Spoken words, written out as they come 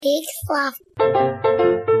Big fluff.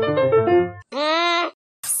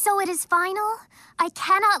 So it is final? I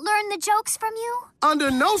cannot learn the jokes from you? Under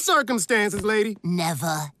no circumstances, lady.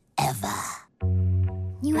 Never, ever.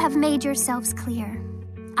 You have made yourselves clear.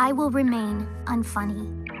 I will remain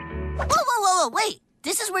unfunny. Whoa, wait.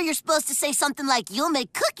 This is where you're supposed to say something like, you'll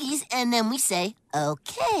make cookies, and then we say,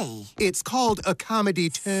 okay. It's called a comedy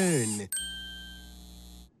turn.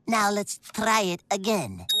 Now let's try it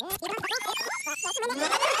again.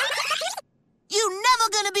 You never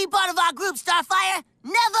gonna be part of our group, Starfire.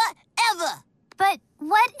 Never, ever. But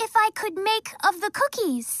what if I could make of the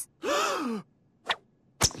cookies?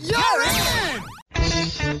 You're in!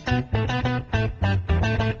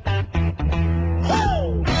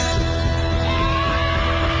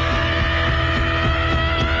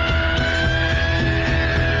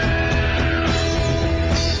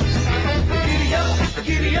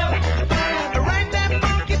 Giddy up, ride that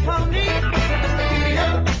funky pony. Giddy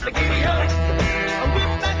up,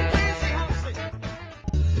 whip that crazy house.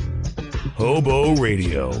 Hobo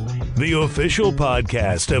Radio, the official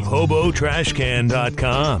podcast of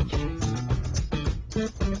HoboTrashCan.com.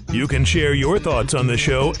 You can share your thoughts on the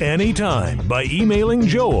show anytime by emailing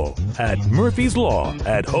Joel at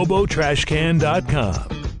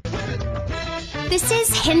murphyslaw@HoboTrashCan.com. This is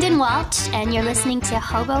Hinden Walsh, and you're listening to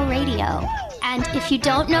Hobo Radio. And if you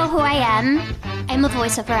don't know who I am, I'm a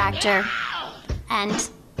voiceover actor. And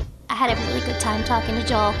I had a really good time talking to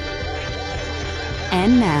Joel.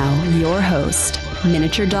 And now, your host,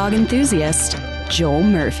 miniature dog enthusiast, Joel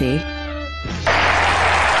Murphy.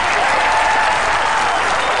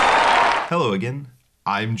 Hello again.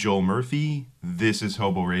 I'm Joel Murphy. This is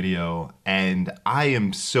Hobo Radio, and I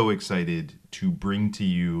am so excited to bring to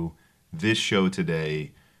you this show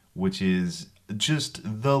today, which is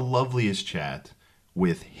just the loveliest chat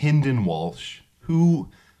with Hinden Walsh, who,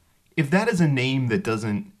 if that is a name that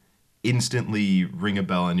doesn't instantly ring a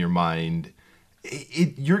bell in your mind,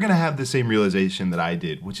 you're going to have the same realization that I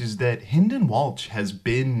did, which is that Hinden Walsh has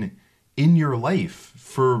been in your life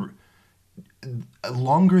for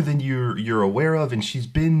longer than you're aware of, and she's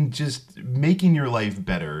been just making your life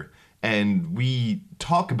better. And we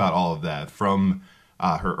talk about all of that, from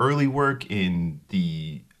her early work in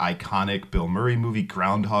the iconic Bill Murray movie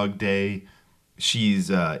Groundhog Day. She's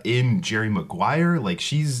in Jerry Maguire. Like,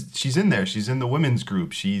 she's in there. She's in the women's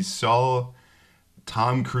group. She saw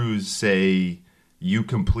Tom Cruise say, "You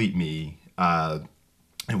complete me," and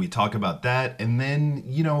we talk about that. And then,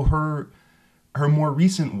 you know, her more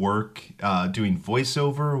recent work doing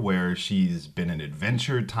voiceover, where she's been in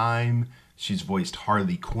Adventure Time. She's voiced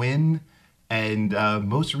Harley Quinn. And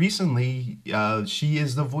most recently, she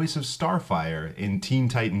is the voice of Starfire in Teen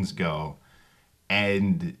Titans Go.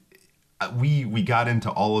 And we got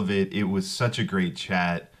into all of it. It was such a great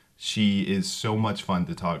chat. She is so much fun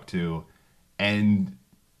to talk to. And,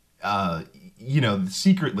 you know,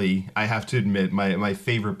 secretly, I have to admit, my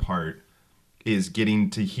favorite part is getting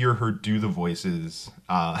to hear her do the voices,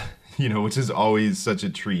 you know, which is always such a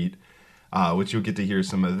treat, which you'll get to hear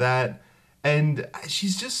some of that. And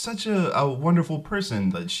she's just such a wonderful person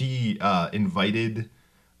that she invited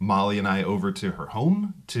Molly and I over to her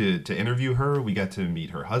home to interview her. We got to meet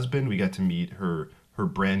her husband. We got to meet her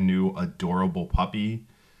brand new adorable puppy.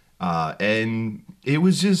 And it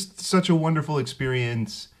was just such a wonderful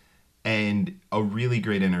experience and a really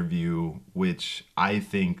great interview, which I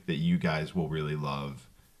think that you guys will really love.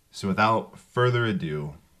 So without further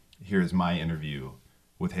ado, here's my interview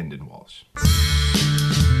with Hinden Walsh.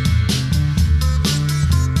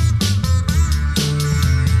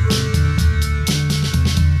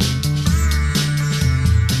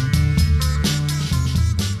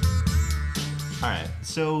 All right,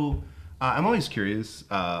 so I'm always curious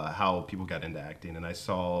how people got into acting, and I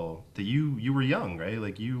saw that you were young, right?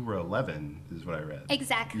 Like, you were 11, is what I read.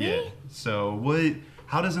 Exactly. Yeah. So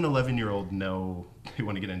how does an 11-year-old know they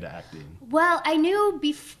want to get into acting? Well, I knew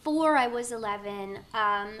before I was 11.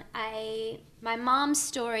 My mom's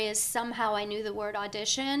story is somehow I knew the word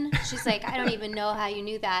audition. She's like, I don't even know how you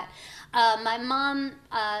knew that. My mom,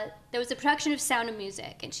 there was a production of Sound of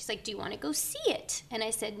Music, and she's like, do you want to go see it? And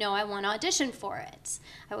I said, no, I want to audition for it.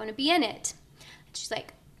 I want to be in it. And she's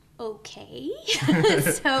like, okay.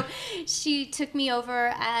 So she took me over,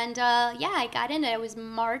 and I got in it. I was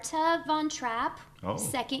Marta Von Trapp,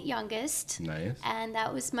 second youngest. Nice. And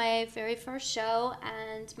that was my very first show,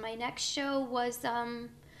 and my next show was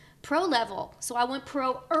pro level, so I went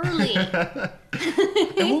pro early.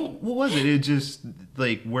 And what was it? It just,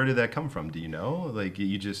 like, where did that come from? Do you know? Like,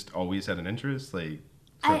 you just always had an interest? Like,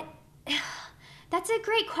 That's a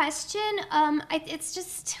great question. It's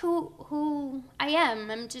just who I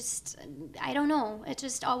am. I don't know. It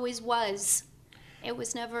just always was. It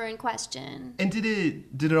was never in question. And did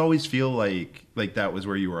it always feel like that was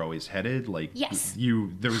where you were always headed? Like yes,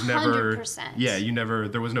 there was never 100%. Yeah,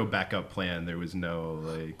 there was no backup plan. There was no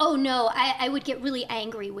like. Oh no, I would get really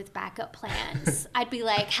angry with backup plans. I'd be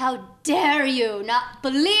like, "How dare you not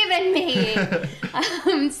believe in me?"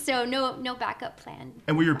 So no backup plan.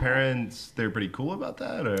 And were your parents they're pretty cool about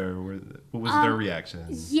that, or what was their reaction?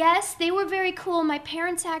 Yes, they were very cool. My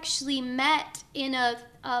parents actually met in a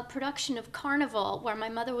production of Carnival where my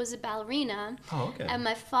mother was a ballerina. Oh, okay. And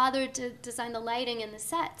my father designed the lighting and the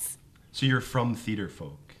sets. So you're from theater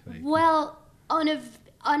folk. Well, on a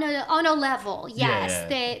level, yes.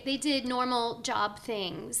 Yeah. They did normal job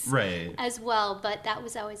things Right. as well, but that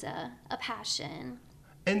was always a passion.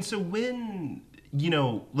 And so when,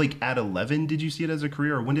 like at 11, did you see it as a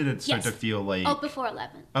career, or when did it start Yes. to feel like... Oh, before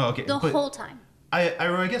 11. Oh, okay. The whole time.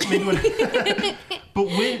 I guess maybe when... But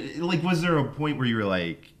when, like, was there a point where you were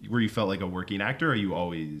like, where you felt like a working actor, or are you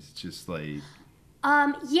always just like...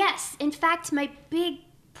 Yes. In fact, my big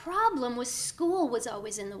problem was school was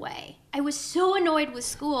always in the way. I was so annoyed with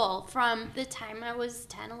school from the time I was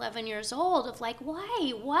 10, 11 years old of like,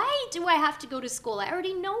 why do I have to go to school? I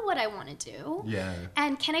already know what I want to do. Yeah.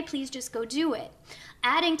 And can I please just go do it?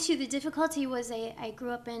 Adding to the difficulty was I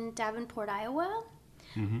grew up in Davenport, Iowa,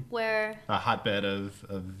 where... A hotbed of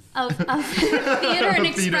theater and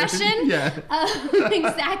expression. Yeah.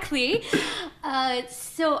 Exactly.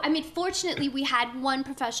 So, I mean, fortunately, we had one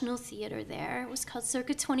professional theater there. It was called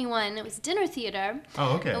Circuit 21. It was dinner theater.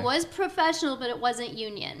 Oh, okay. It was professional, but it wasn't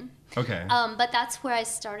union. Okay. But that's where I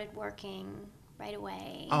started working right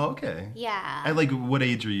away. Oh, okay. Yeah. At like what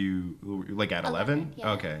age are you, like at 11? 11,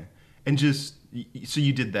 yeah. Okay. And just, so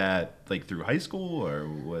you did that like through high school or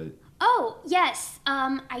what? Oh, yes.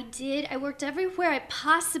 I did. I worked everywhere I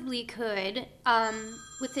possibly could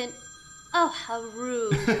within... Oh, how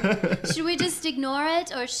rude. Should we just ignore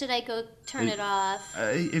it, or should I go turn it off?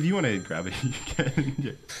 If you want to grab it, you can.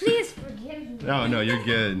 Yeah. Please forgive me. Oh, no, you're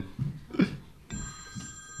good. Who is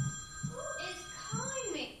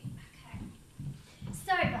calling me? Okay.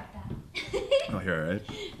 Sorry about that. Oh, you're all right.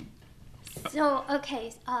 So,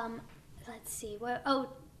 okay, let's see.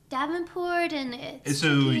 Davenport and it's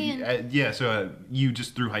So, tricky and... so you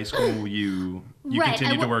just through high school, you Right,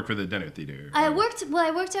 continued to work for the dinner theater. I worked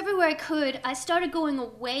everywhere I could. I started going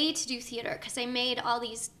away to do theater because I made all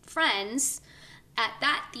these friends at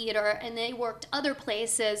that theater, and they worked other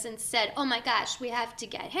places and said, "Oh my gosh, we have to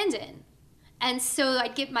get Hendon." And so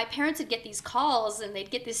my parents would get these calls, and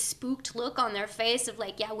they'd get this spooked look on their face of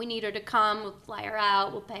like, "Yeah, we need her to come. We'll fly her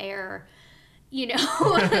out. We'll pay her."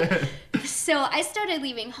 So I started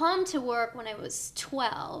leaving home to work when I was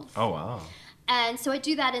 12. Oh, wow. And so I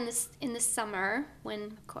do that in the summer when,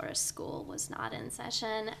 of course, school was not in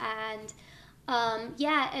session. And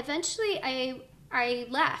eventually I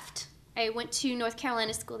left. I went to North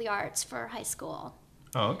Carolina School of the Arts for high school.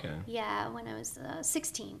 Oh, okay. Yeah, when I was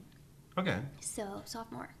 16. Okay. So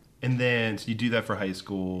sophomore. And then, so you do that for high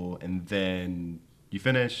school, and then you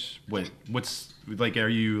finish. What's like? Are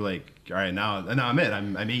you like, all right, now I'm it.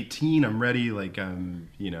 I'm 18. I'm ready. Like,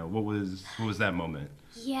 what was that moment?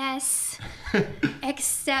 Yes,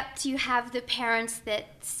 except you have the parents that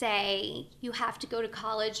say you have to go to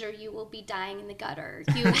college or you will be dying in the gutter.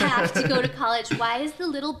 You have to go to college. Why is the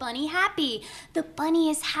little bunny happy? The bunny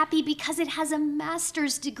is happy because it has a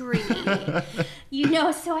master's degree.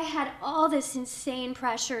 So I had all this insane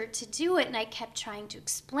pressure to do it, and I kept trying to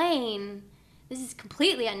explain, this is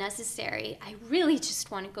completely unnecessary. I really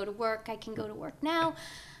just want to go to work. I can go to work now.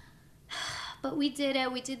 But we did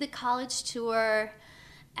it. We did the college tour.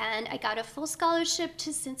 And I got a full scholarship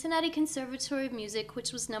to Cincinnati Conservatory of Music,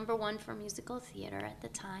 which was #1 for musical theater at the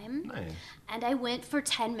time. Nice. And I went for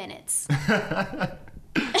 10 minutes.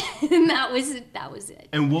 And that was it.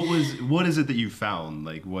 And what is it that you found?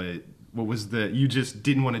 Like, what was you just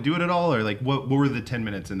didn't want to do it at all? Or like, what were the 10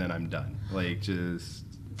 minutes and then I'm done? Like, just...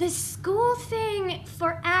 The school thing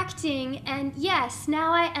for acting, and yes,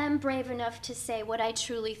 now I am brave enough to say what I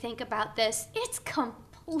truly think about this. It's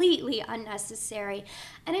completely unnecessary,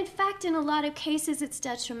 and in fact, in a lot of cases, it's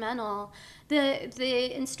detrimental.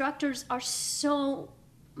 The instructors are so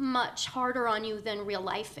much harder on you than real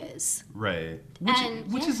life is. Right,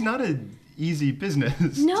 which is not an easy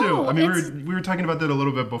business. No, too. I mean, we were talking about that a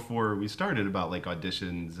little bit before we started about like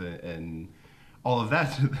auditions and all of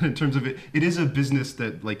that in terms of it is a business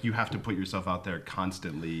that like you have to put yourself out there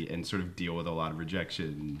constantly and sort of deal with a lot of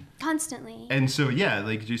rejection Constantly. and so yeah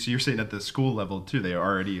like so you're saying at the school level too they are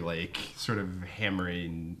already like sort of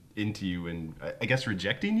hammering into you and I guess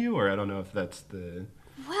rejecting you or I don't know if that's the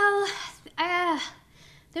Well,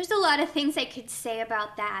 there's a lot of things I could say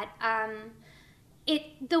about that.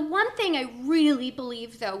 The one thing I really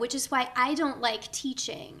believe though, which is why I don't like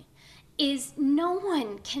teaching, is no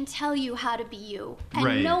one can tell you how to be you. And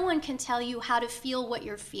Right. no one can tell you how to feel what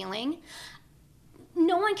you're feeling.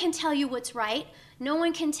 No one can tell you what's right. No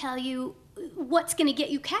one can tell you what's going to get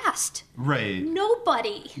you cast. right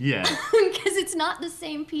Nobody. yeah Because it's not the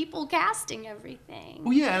same people casting everything.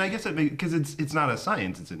 well yeah and I guess that because it's not a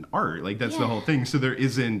science it's an art like that's the Yeah. whole thing so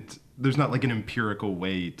there's not like an empirical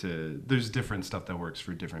way to there's different stuff that works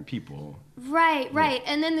for different people Right.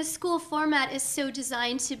 And then the school format is so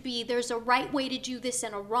designed to be there's a right way to do this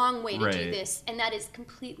and a wrong way to do Right. this. And that is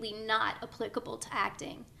completely not applicable to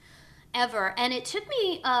acting ever. And it took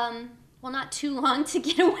me, not too long to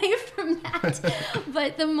get away from that.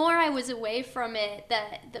 But the more I was away from it,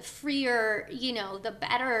 the freer, the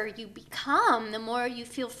better you become, the more you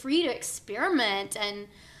feel free to experiment.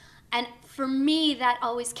 And for me, that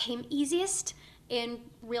always came easiest in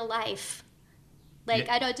real life. Like,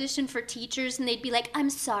 Yeah. I'd audition for teachers, and they'd be like,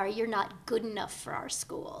 I'm sorry, you're not good enough for our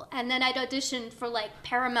school. And then I'd audition for, like,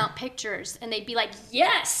 Paramount Pictures, and they'd be like,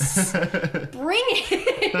 yes, bring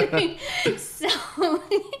it. So,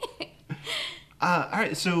 all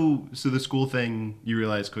right so the school thing you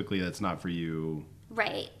realize quickly that's not for you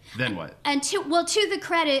right. then what And to the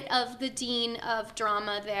credit of the dean of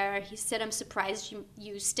drama there, he said, I'm surprised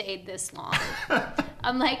you stayed this long.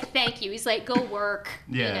 I'm like, thank you. He's like, go work,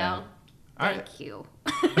 Yeah. All right. Thank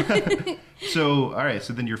you. So all right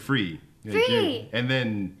so then you're free Like, Free. and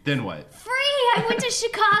then what Free! I went to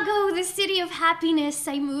Chicago, the city of happiness.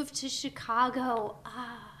 I moved to Chicago.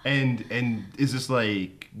 and is this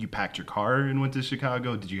like you packed your car and went to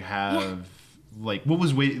Chicago did you have like what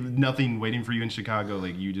was nothing waiting for you in Chicago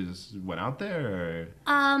like you just went out there or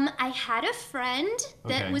I had a friend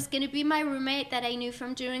that Okay. was going to be my roommate that I knew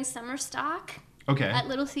from doing summer stock okay at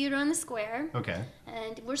Little Theater on the Square. okay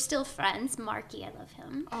And we're still friends. Marky, I love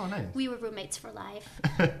him. oh nice We were roommates for life.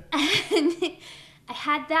 And I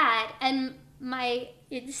had that, and my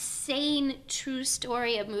insane true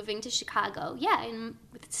story of moving to Chicago. Yeah, and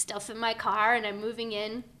with stuff in my car, and I'm moving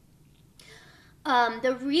in.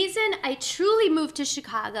 The reason I truly moved to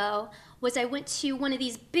Chicago was I went to one of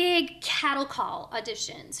these big cattle call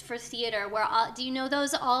auditions for theater where, do you know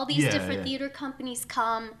those? All these Yeah, different yeah. theater companies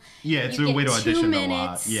come. yeah it's You a get way to 2 audition a lot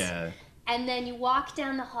minutes. yeah And then you walk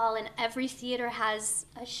down the hall, and every theater has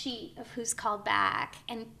a sheet of who's called back.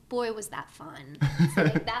 And boy, was that fun. It's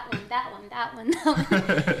like that one, that one, that one,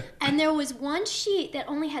 that one. And there was one sheet that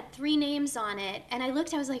only had 3 names on it. And I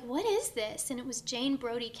looked, I was like, what is this? And it was Jane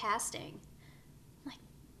Brody casting. I'm like,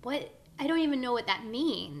 what? I don't even know what that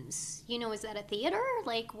means. Is that a theater?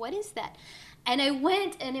 Like, what is that? And I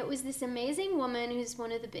went, and it was this amazing woman who's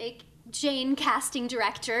one of the big Jane casting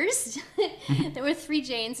directors. There were 3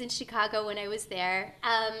 Janes in Chicago when I was there.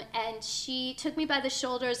 And she took me by the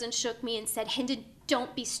shoulders and shook me and said, Hendon,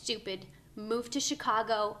 don't be stupid. Move to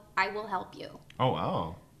Chicago. I will help you. oh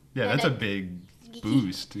wow yeah And that's a I- big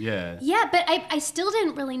boost yeah Yeah, but I still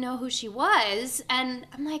didn't really know who she was. And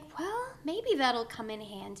I'm like, well, maybe that'll come in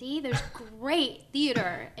handy. There's great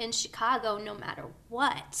theater in Chicago no matter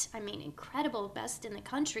what. I mean, incredible, best in the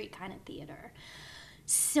country kind of theater.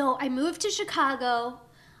 So I moved to Chicago.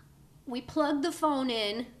 We plugged the phone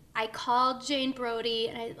in. I called Jane Brody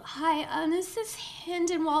and hi, this is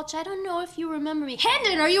Hendon Walsh. I don't know if you remember me.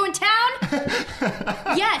 Hendon, are you in town?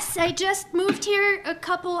 Yes, I just moved here a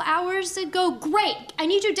couple hours ago. Great, I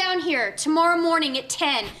need you down here tomorrow morning at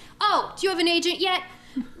 10. Oh, do you have an agent yet?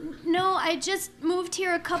 No, I just moved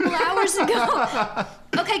here a couple hours ago.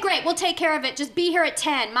 Okay, great, we'll take care of it. Just be here at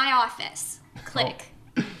 10, my office. Click.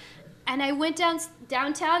 And I went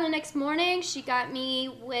downtown the next morning. She got me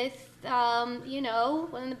with,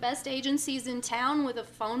 one of the best agencies in town with a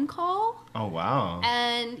phone call. oh wow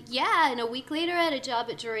And yeah, and a week later I had a job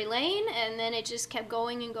at Drury Lane, and then it just kept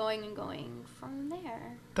going and going and going from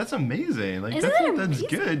there. that's amazing like Isn't that's that that's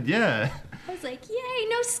amazing? good yeah I was like, yay,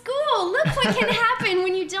 no school. Look what can happen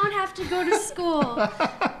when you don't have to go to school.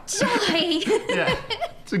 Joy. yeah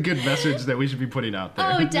it's a good message that we should be putting out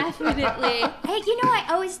there Oh, definitely. Hey, I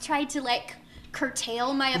always tried to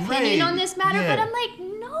curtail my opinion Right, on this matter, yeah. but I'm like,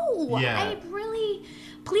 no. Yeah. I really,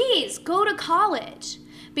 please go to college,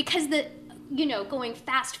 because going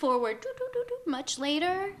fast forward much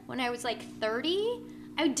later, when I was 30,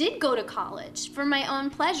 I did go to college for my own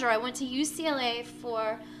pleasure. I went to UCLA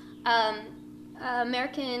for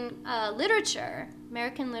American literature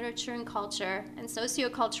and culture, and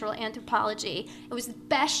sociocultural anthropology. It was the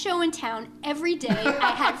best show in town every day.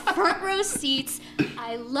 I had front row seats.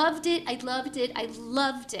 I loved it.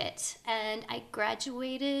 And I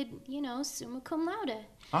graduated, summa cum laude.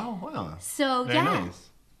 Oh, wow. So, Very yeah. nice.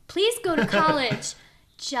 Please go to college,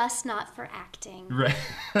 just not for acting. Right.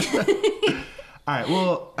 All right.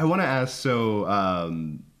 Well, I want to ask. So,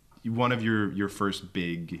 one of your first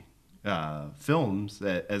big films,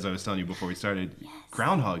 that, as I was telling you before we started,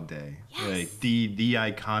 Groundhog Day, like the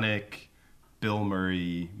iconic Bill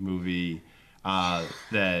Murray movie.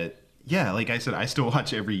 That, yeah, like I said, I still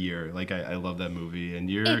watch every year. Like I love that movie, and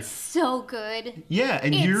It's so good. Yeah,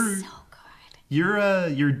 and It's you're. so good.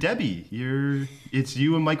 You're Debbie. It's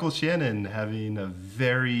you and Michael Shannon having a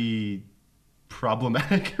very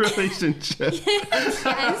problematic relationship.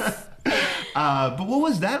 Yes. But what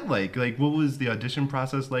was that like? Like, what was the audition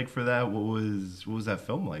process like for that? What was that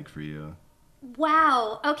film like for you?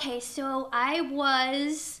 Wow. Okay, so I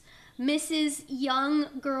was Mrs. Young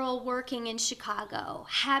Girl working in Chicago,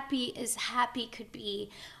 happy as happy could be,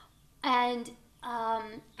 and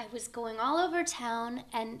I was going all over town,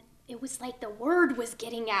 and it was like the word was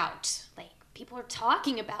getting out. Like, people were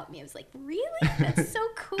talking about me. I was like, really? That's so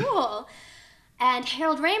cool. And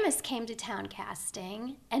Harold Ramis came to town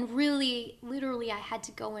casting, and really, literally, I had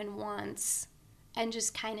to go in once and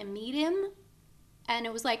just kind of meet him. And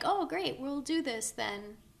it was like, oh, great, we'll do this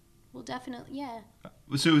then. We'll definitely, yeah.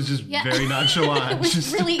 So it was just very nonchalant. It was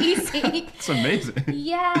just really easy. It's amazing.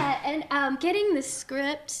 Yeah, and getting the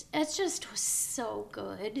script, it just was so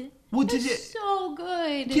good. Well, it was so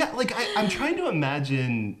good. Yeah, like I'm trying to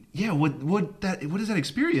imagine. Yeah, what is that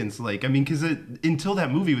experience like? I mean, because until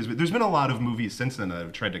that movie there's been a lot of movies since then that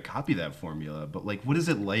have tried to copy that formula. But like, what is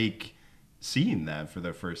it like seeing that for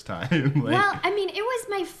the first time? Like, well, I mean, it was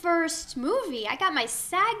my first movie. I got my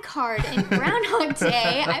SAG card in Groundhog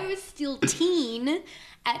Day. I was still teen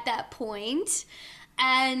at that point,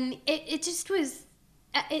 and it just was.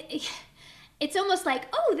 It's almost like,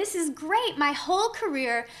 oh, this is great. My whole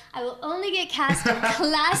career, I will only get cast in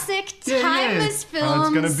classic, timeless films. Oh,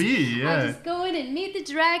 it's gonna be, yeah. I'll just go in and meet the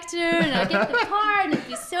director, and I'll get the part, and it'll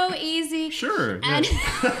be so easy. Sure. And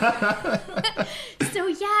Yeah. so,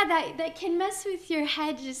 yeah, that can mess with your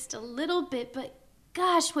head just a little bit, but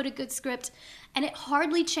gosh, what a good script. And it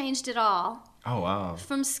hardly changed at all. Oh, wow.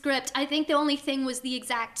 From script. I think the only thing was the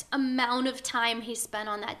exact amount of time he spent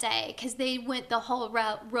on that day, because they went the whole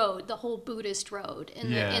road, the whole Buddhist road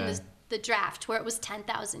in the draft, where it was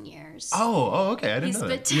 10,000 years. Oh, okay. I didn't know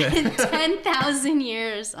that. He spent 10,000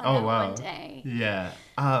 years on that one day. Yeah.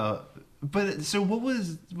 But so what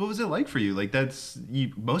was it like for you? Like,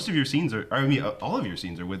 most of your scenes all of your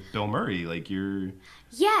scenes are with Bill Murray. Like, you're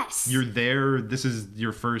there. This is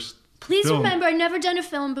your first. Please film. Remember, I've never done a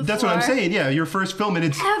film before. That's what I'm saying. Yeah, your first film, and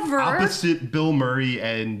it's ever. Opposite Bill Murray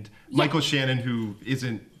and Michael Shannon, who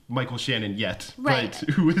isn't Michael Shannon yet, right?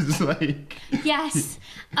 But who is like. Yes,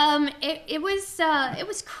 it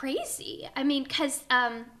was crazy. I mean, because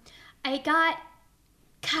I got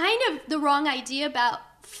kind of the wrong idea about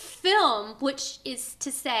film, which is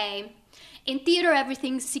to say, in theater,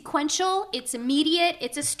 everything's sequential, it's immediate,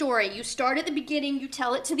 it's a story. You start at the beginning, you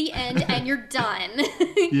tell it to the end, and you're done.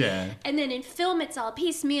 Yeah. And then in film, it's all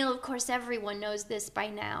piecemeal. Of course, everyone knows this by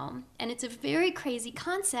now. And it's a very crazy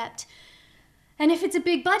concept. And if it's a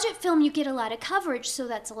big budget film, you get a lot of coverage, so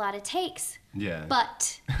that's a lot of takes. Yeah.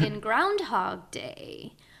 But in Groundhog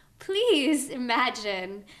Day, please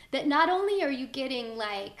imagine that not only are you getting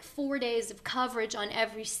like 4 days of coverage on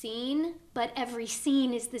every scene, but every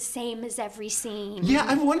scene is the same as every scene. Yeah,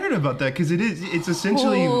 I've wondered about that, because it's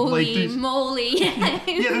essentially Holy like moly. Yeah,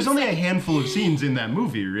 there's only a handful of scenes in that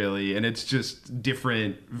movie, really, and it's just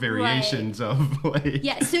different variations of like.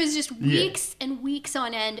 Yeah, so it's just weeks and weeks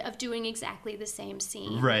on end of doing exactly the same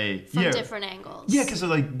scene, right? From different angles. Yeah, because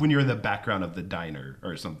like when you're in the background of the diner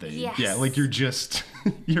or something. Yes. Yeah, like you're just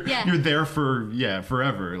you're there for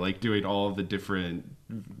forever, like doing all of the different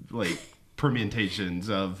like permutations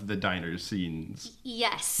of the diner scenes.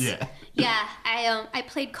 Yes. Yeah. Yeah. I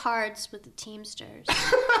played cards with the Teamsters.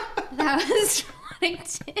 That was what I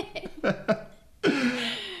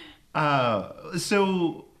did.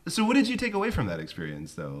 So what did you take away from that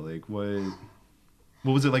experience, though? Like, what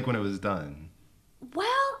was it like when it was done? Well,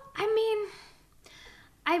 I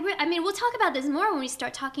mean, we'll talk about this more when we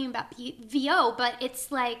start talking about VO, but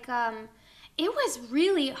it's like, it was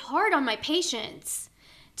really hard on my patience,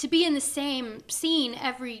 to be in the same scene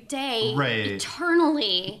every day, Right.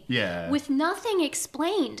 eternally, Yeah. with nothing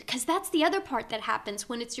explained, because that's the other part that happens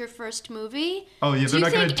when it's your first movie. Oh, yeah, Do they're you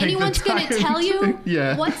not gonna think take the anyone's going to time tell you to-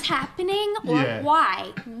 Yeah. what's happening or Yeah.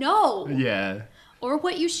 why? No. Yeah. Or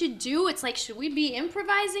what you should do. It's like, should we be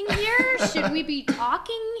improvising here? Should we be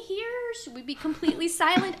talking here? Should we be completely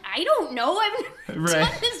silent? I don't know. I've never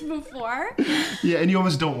Right. done this before. Yeah, and you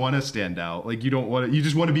almost don't want to stand out. Like, you don't want to, you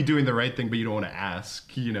just want to be doing the right thing, but you don't want to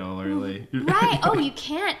ask, you know, or like. Right. Oh, you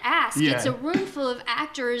can't ask. Yeah. It's a room full of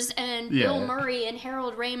actors and Yeah. Bill Murray and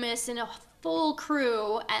Harold Ramis and a full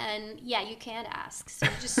crew. And yeah, you can't ask. So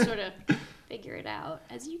you just sort of figure it out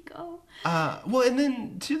as you go. Well, and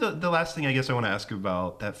then too, the last thing I guess I want to ask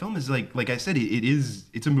about that film is like I said,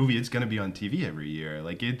 it's a movie. It's going to be on TV every year.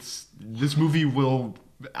 Like this movie will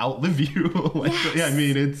outlive you. Like, Yes. yeah, I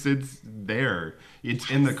mean, it's there. It's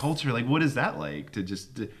in the culture. Like, what is that like to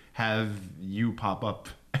just have you pop up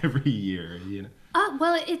every year? You know.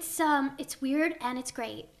 Well, it's weird and it's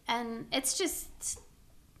great. And it's just,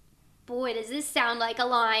 boy, does this sound like a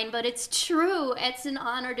line, but it's true. It's an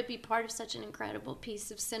honor to be part of such an incredible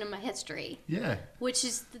piece of cinema history, Yeah. which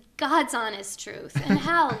is the God's honest truth. And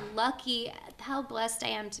how lucky, how blessed I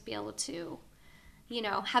am to be able to, you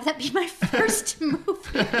know, have that be my first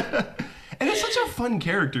movie. And it's such a fun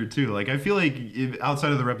character too. Like, I feel like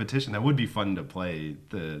outside of the repetition, that would be fun to play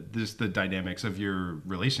the dynamics of your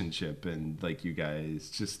relationship and like you guys,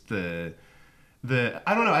 just the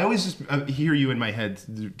I don't know. I always just hear you in my head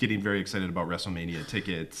getting very excited about WrestleMania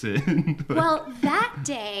tickets. And Well, that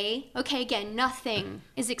day, okay, again, nothing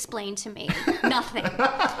is explained to me. Nothing.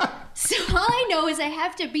 So all I know is I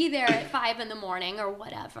have to be there at 5 in the morning or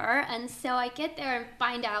whatever. And so I get there and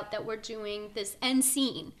find out that we're doing this end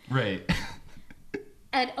scene. right.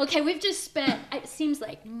 And okay, we've just spent, it seems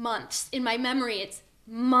like months. In my memory, it's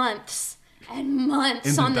months and months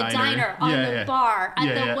In the on the diner. diner, on Yeah, the yeah. bar, at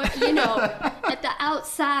Yeah, the, yeah. you know, at the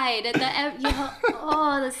outside, at the, you know,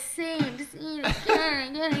 oh, the same scene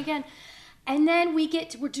again and again and again. And then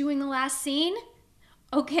we're doing the last scene.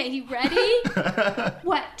 Okay, you ready?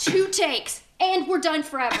 What, 2 takes, and we're done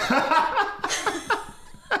forever.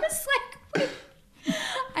 It's like, wait.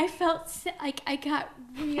 I felt like I got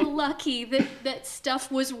real lucky that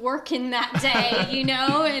stuff was working that day, you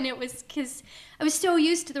know? And it was because I was so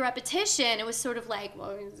used to the repetition. It was sort of like,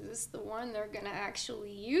 well, is this the one they're going to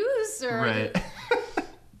actually use? Or Right.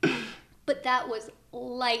 But that was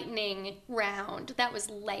lightning round. That was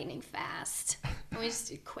lightning fast. We just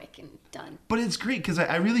did quick and done. But it's great because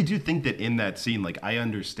I really do think that in that scene, like, I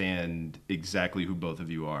understand exactly who both of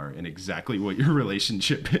you are and exactly what your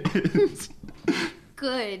relationship is.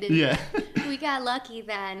 Good. Yeah. We got lucky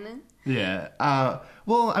then. Yeah.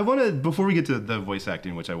 Well, I want to, before we get to the voice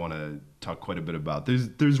acting, which I want to talk quite a bit about,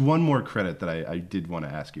 there's one more credit that I did want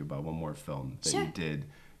to ask you about, one more film that Sure. you did.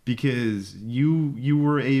 Because you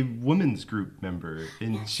were a women's group member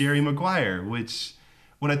in Jerry Maguire, which,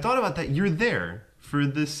 when I thought about that, you're there for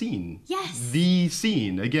the scene. Yes. The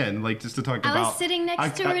scene. Again, like, just to talk I about... was sitting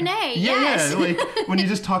next to Renee, Yeah, yes. yeah. Like, when you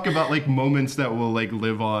just talk about, like, moments that will, like,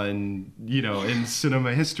 live on, you know, in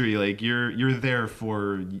cinema history, like, you're there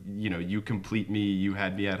for, you know, you complete me, you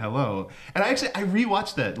had me at hello. And I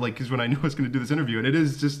rewatched that, like, because when I knew I was going to do this interview, and it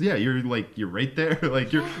is just, yeah, you're right there.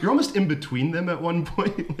 Like, you're almost in between them at one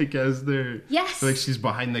point, like, as they're... Yes. Like, she's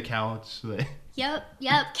behind the couch. Like,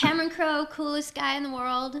 Yep. Cameron Crowe, coolest guy in the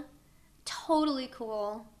world. Totally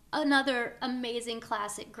cool. Another amazing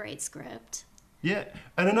classic, great script. yeah.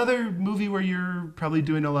 And another movie where you're probably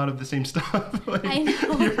doing a lot of the same stuff. Like, I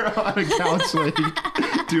know. You're on a couch,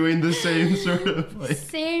 like, doing the same sort of, like...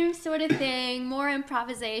 Same sort of thing, more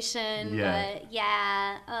improvisation, Yeah. but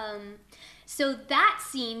yeah. So that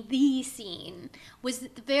scene, the scene, was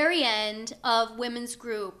at the very end of women's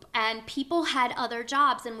group, and people had other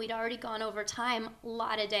jobs, and we'd already gone over time a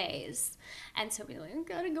lot of days. And so we were like, I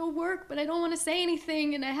gotta go work, but I don't want to say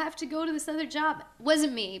anything, and I have to go to this other job.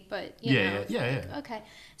 Wasn't me, but you Yeah, know. yeah, yeah, yeah. Okay.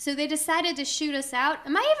 So they decided to shoot us out.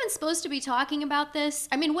 Am I even supposed to be talking about this?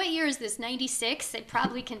 I mean, what year is this? 96? I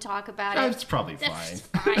probably can talk about it. It's probably fine. That's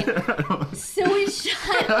fine. So we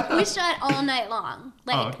shot all night long.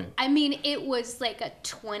 Like, Oh, okay. I mean, it was like a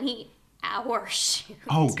 20-hour shoot.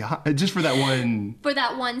 Oh, God. Just for that one... For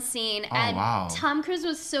that one scene. Oh, And wow. Tom Cruise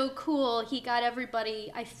was so cool. He got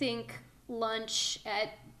everybody, I think, lunch at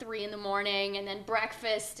 3 in the morning and then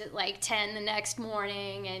breakfast at like 10 the next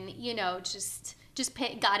morning, and, you know, just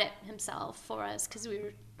got it himself for us because we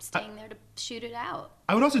were staying there to shoot it out.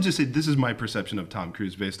 I would also just say this is my perception of Tom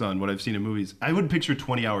Cruise based on what I've seen in movies. I would picture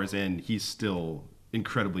 20 hours in, he's still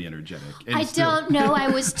incredibly energetic. And I still- don't know. I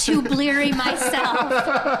was too bleary myself.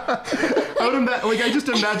 I just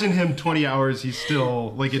imagine him 20 hours. He's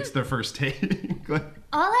still like it's the first take. Like,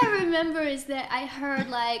 all I remember is that I heard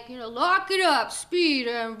like, lock it up, speed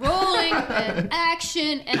and rolling and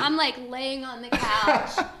action, and I'm like laying on the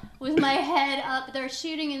couch with my head up. They're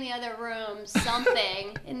shooting in the other room,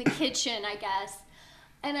 something in the kitchen, I guess.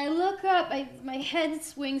 And I look up, my head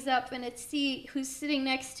swings up, and it's who's sitting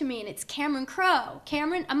next to me, and it's Cameron Crowe.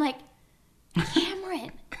 Cameron, I'm like,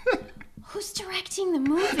 Cameron, who's directing the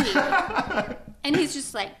movie? And he's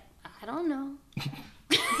just like, I don't know.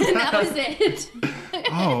 And that was it.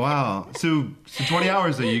 oh wow! So 20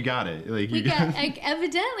 hours that you got it. Like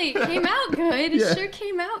evidently it came out good. It sure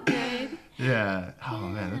came out good. Yeah. Oh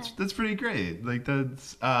man, that's pretty great. Like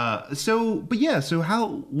that's So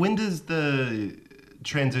when does the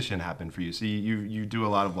transition happen for you? So you do a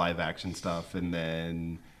lot of live action stuff, and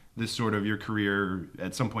then this sort of your career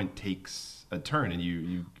at some point takes a turn, and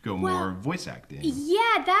you go more voice acting.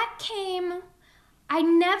 Yeah, that came. I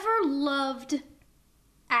never loved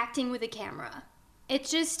acting with a camera. It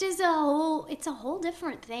just is it's a whole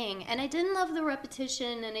different thing. And I didn't love the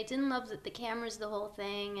repetition, and I didn't love that the camera's the whole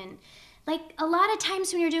thing. And like a lot of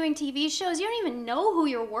times when you're doing TV shows, you don't even know who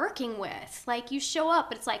you're working with. Like you show up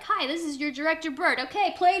and it's like, hi, this is your director Bird.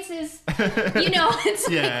 Okay, places. It's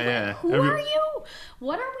who are you?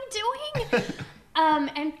 What are we doing?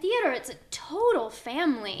 And theater, it's a total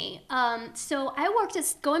family. So I worked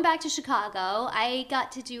going back to Chicago, I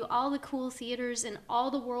got to do all the cool theaters and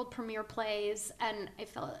all the world premiere plays, and I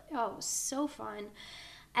felt, it was so fun.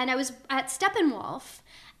 And I was at Steppenwolf,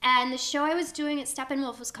 and the show I was doing at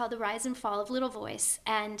Steppenwolf was called The Rise and Fall of Little Voice,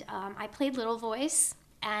 and I played Little Voice,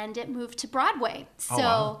 and it moved to Broadway.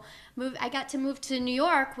 So I got to move to New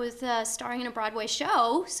York with starring in a Broadway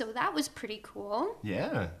show, so that was pretty cool.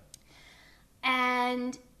 Yeah.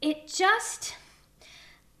 And it just,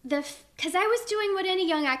 because I was doing what any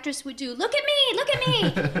young actress would do. Look at me, woo,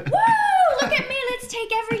 look at me, let's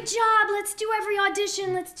take every job, let's do every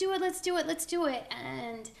audition, let's do it.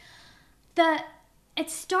 And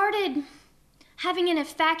it started having an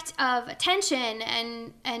effect of attention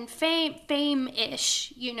and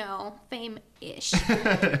fame-ish.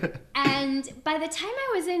 And by the time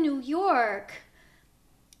I was in New York,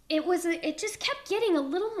 it just kept getting a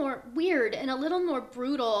little more weird and a little more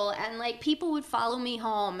brutal, and like people would follow me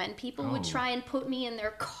home, and people would try and put me in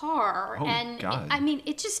their car,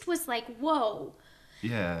 it just was like, whoa.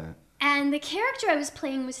 Yeah. And the character I was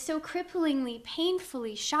playing was so cripplingly,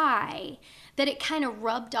 painfully shy that it kind of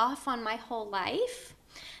rubbed off on my whole life.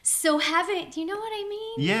 So do you know what I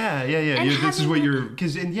mean? Yeah. This is what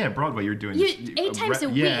because in Broadway you're doing 8 times a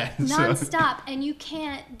week, nonstop, and you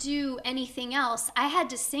can't do anything else. I had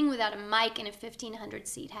to sing without a mic in a 1,500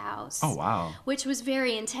 seat house. Oh wow! Which was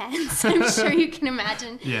very intense. I'm sure you can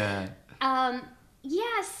imagine. Yeah.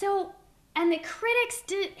 So. And the critics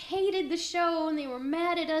hated the show, and they were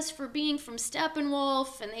mad at us for being from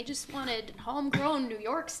Steppenwolf, and they just wanted homegrown New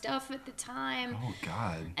York stuff at the time. Oh,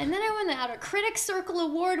 God. And then I won the Outer Critics Circle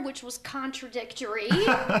Award, which was contradictory.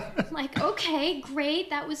 Like, okay, great,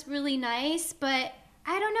 that was really nice, but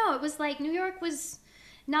I don't know, it was like New York was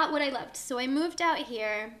not what I loved. So I moved out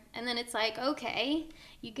here, and then it's like, okay,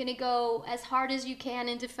 you're gonna go as hard as you can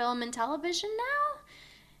into film and television now?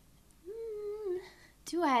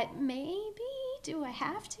 Do I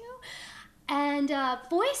have to? And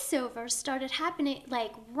voiceover started happening,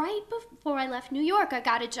 like right before I left New York. I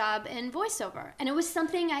got a job in voiceover, and it was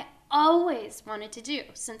something I always wanted to do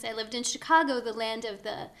since I lived in Chicago, the land of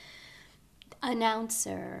the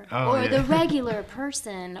announcer the regular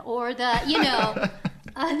person, or the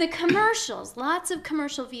the commercials. Lots of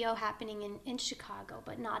commercial VO happening in Chicago,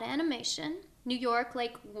 but not animation. New York,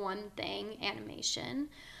 like one thing, animation.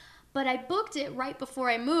 But I booked it right before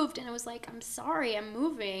I moved, and I was like, I'm sorry, I'm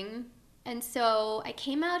moving. And so I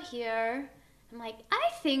came out here. I'm like,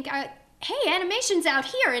 hey, animation's out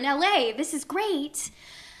here in LA. This is great.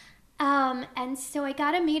 And so I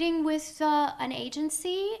got a meeting with an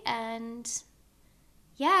agency, and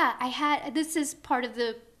this is part of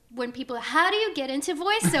when people, how do you get into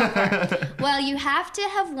voiceover? Well, you have to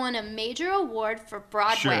have won a major award for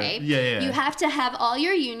Broadway. Sure. Yeah. You have to have all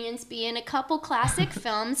your unions, be in a couple classic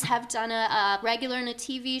films, have done a regular and a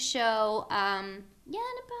TV show, and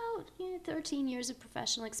about 13 years of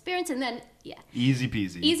professional experience, and then, Easy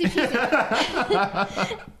peasy.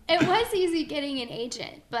 It was easy getting an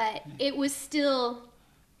agent, but it was still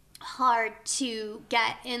hard to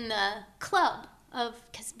get in the club.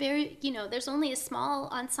 Because there's only a small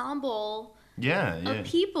ensemble of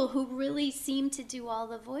people who really seem to do all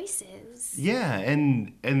the voices. Yeah,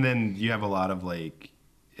 and then you have a lot of like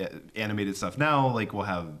animated stuff now. Like we'll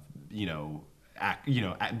have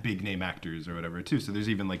big name actors or whatever too. So there's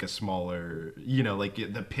even like a smaller, like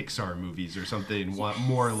the Pixar movies or something. Want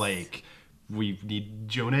more like, we need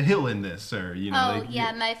Jonah Hill in this, or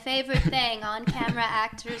my favorite thing, on-camera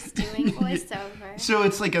actors doing voiceover. So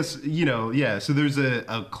it's like so there's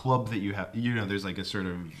a club that you have, there's like a sort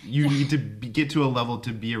of, you need to get to a level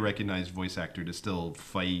to be a recognized voice actor to still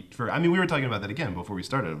fight for. I mean, we were talking about that again before we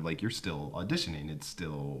started. Like, you're still auditioning. It's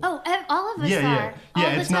still. Oh, all of us are. Yeah. All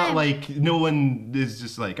It's the not time. like no one is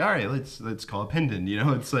just like, all right, let's call a pendant.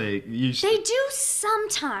 It's like you. They do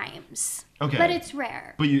sometimes. Okay. But it's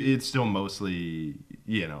rare. But it's still mostly,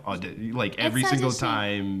 like every single auditioning.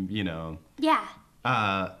 time, Yeah.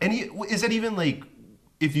 is that even like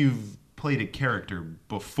if you've played a character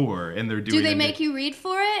before and they're doing? Do they make you read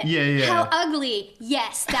for it? Yeah. How ugly?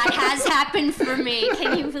 Yes, that has happened for me.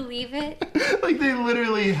 Can you believe it? Like, they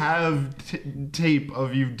literally have tape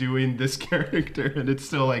of you doing this character, and it's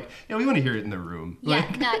still like, we want to hear it in the room. Yeah,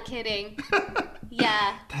 Like, not kidding.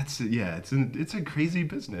 Yeah. it's a crazy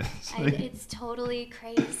business. It's totally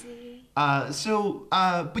crazy. So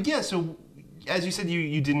as you said,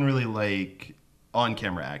 you didn't really like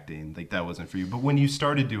on-camera acting, like that wasn't for you. But when you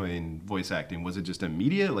started doing voice acting, was it just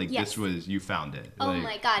immediate? Like, Yes. this was, you found it? Oh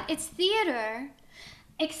my God. It's theater,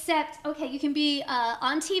 except, okay, you can be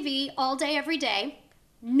on TV all day, every day.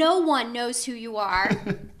 No one knows who you are.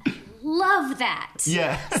 Love that.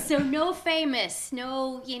 Yeah. So no famous,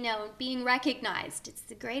 no, being recognized. It's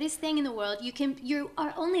the greatest thing in the world. You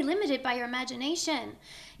are only limited by your imagination.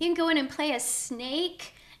 You can go in and play a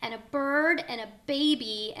snake and a bird and a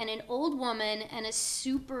baby and an old woman and a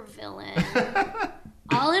supervillain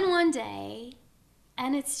all in one day.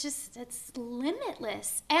 And it's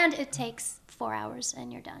limitless. And it takes 4 hours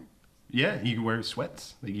and you're done. Yeah, you can wear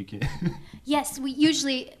sweats. Like, you can. Yes,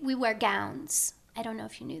 we wear gowns. I don't know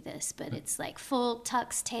if you knew this, but it's like full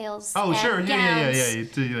tux tails. Oh, and sure. Yeah.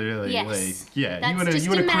 gowns. Yes. You That's want to just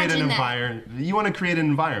create an imagine that. environment. You want to create an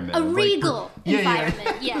environment. A of, regal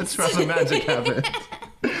environment, yes. That's where all the magic happens.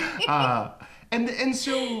 And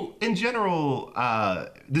so in general,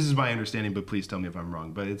 this is my understanding, but please tell me if I'm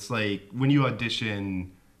wrong. But it's like when you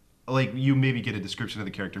audition, like you maybe get a description of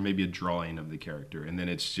the character, maybe a drawing of the character, and then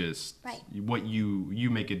it's just Right. what you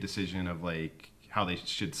make a decision of like how they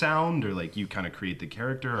should sound, or like you kind of create the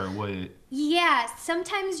character, or what. Yeah,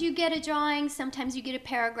 sometimes you get a drawing, sometimes you get a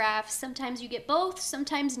paragraph, sometimes you get both,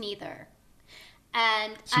 sometimes neither.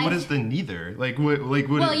 And So what is the neither? Like what?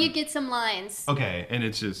 Well, you get some lines. Okay, and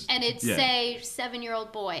it's just. And it's say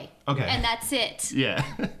 7-year-old boy. Okay. And that's it. Yeah.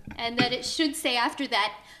 And then it should say after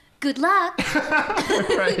that, good luck.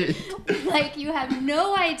 Right. Like, you have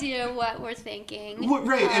no idea what we're thinking.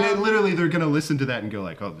 Right, and it literally they're gonna listen to that and go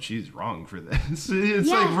like, "Oh, she's wrong for this." It's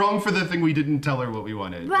Yeah. like wrong for the thing we didn't tell her what we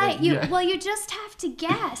wanted. Right. Like, Well, you just have to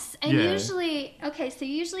guess. And Yeah. usually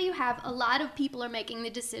you have a lot of people are making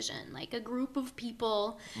the decision, like a group of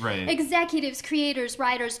people, Right. executives, creators,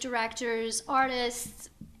 writers, directors, artists.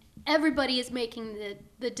 Everybody is making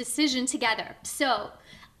the decision together. So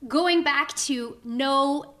going back to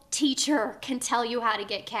no teacher can tell you how to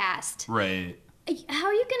get cast. Right. How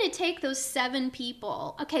are you going to take those 7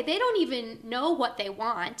 people? Okay, they don't even know what they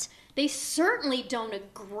want. They certainly don't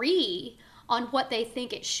agree on what they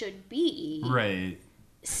think it should be. Right.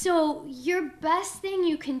 So your best thing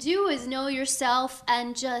you can do is know yourself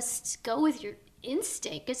and just go with your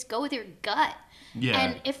instinct. Just go with your gut. Yeah.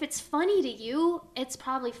 And if it's funny to you, it's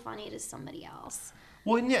probably funny to somebody else.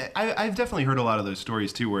 Well, yeah, I've definitely heard a lot of those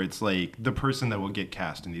stories too, where it's like the person that will get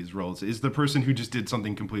cast in these roles is the person who just did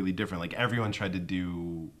something completely different. Like everyone tried to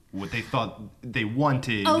do what they thought they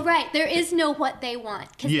wanted. Oh, right. There is no what they want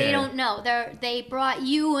because Yeah. they don't know. They brought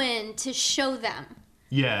you in to show them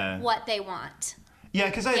Yeah. what they want. Yeah,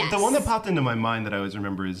 because Yes. the one that popped into my mind that I always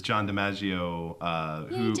remember is John DiMaggio,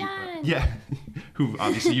 who, John. who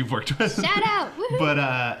obviously you've worked with. Shout out. Woohoo.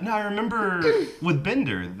 But no, I remember with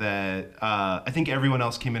Bender that I think everyone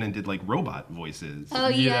else came in and did like robot voices. Oh,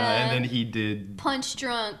 you know, yeah. and then he did. Punch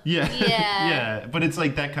drunk. Yeah. Yeah. Yeah. But it's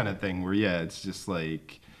like that kind of thing where it's just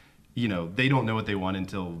like, they don't know what they want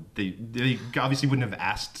until they obviously wouldn't have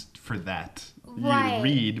asked for that. Right. You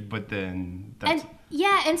read, but then that's.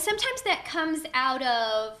 And sometimes that comes out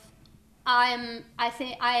of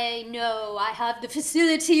I know I have the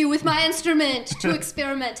facility with my instrument to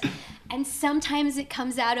experiment. And sometimes it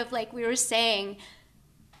comes out of, like we were saying,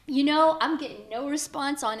 I'm getting no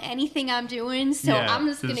response on anything I'm doing, so Yeah, I'm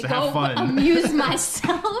just going to just have go fun. amuse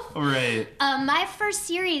myself. Right. My first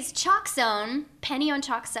series, Chalk Zone, Penny on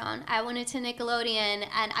Chalk Zone, I went into Nickelodeon,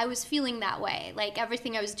 and I was feeling that way. Like,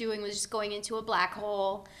 everything I was doing was just going into a black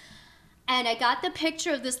hole. And I got the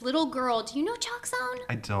picture of this little girl. Do you know Chalk Zone?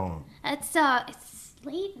 I don't. It's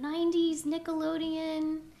late 90s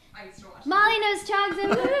Nickelodeon. I used to watch Molly knows Chalk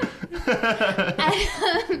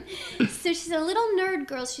Zone. So she's a little nerd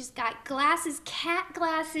girl. She's got glasses, cat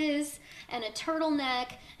glasses, and a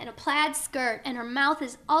turtleneck, and a plaid skirt, and her mouth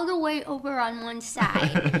is all the way over on one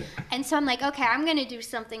side. And so I'm like, okay, I'm going to do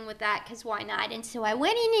something with that, because why not? And so I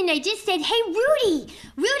went in and I just said, hey, Rudy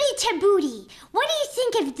Tabooty, what do you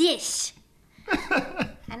think of this?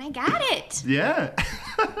 And I got it. Yeah.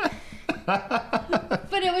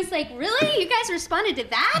 But it was like, really? You guys responded to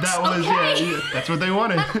that? That was, okay. yeah, that's what they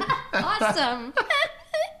wanted. Awesome.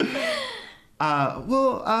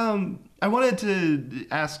 I wanted to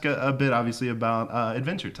ask a bit, obviously, about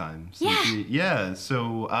Adventure Time. Yeah.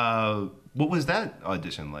 So, what was that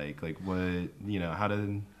audition like? Like, what, how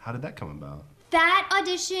did that come about? That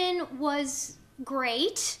audition was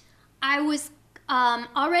great. I was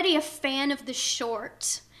already a fan of the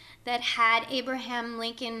short that had Abraham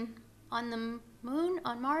Lincoln on the moon,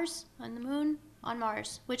 on Mars, on the moon, on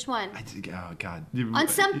Mars. Which one? Oh, God. On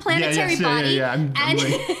some planetary body. Yeah. I'm and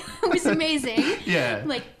like... it was amazing. Yeah.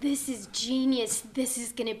 Like, this is genius. This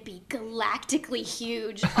is going to be galactically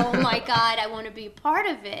huge. Oh, my God. I want to be a part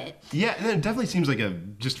of it. Yeah, and it definitely seems like a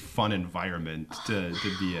just fun environment to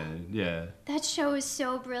be in. Yeah. That show is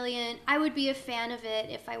so brilliant. I would be a fan of it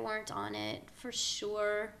if I weren't on it, for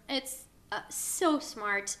sure. It's so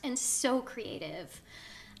smart and so creative.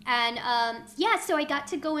 And so I got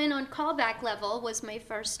to go in on Callback Level was my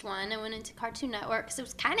first one. I went into Cartoon Network because it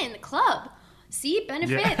was kind of in the club. See,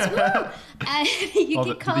 benefits, woo! And you All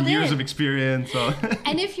get called the years in. of experience.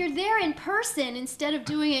 And if you're there in person, instead of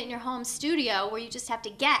doing it in your home studio where you just have to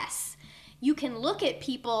guess, you can look at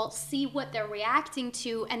people, see what they're reacting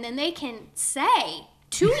to, and then they can say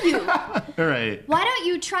to you, right, why don't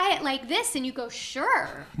you try it like this? And you go,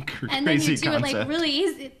 sure. And then Crazy you do it like concept. really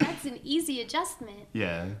easy. That's an easy adjustment.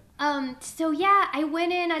 Yeah. So yeah, I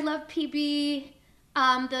went in, I loved PB.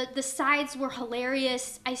 The sides were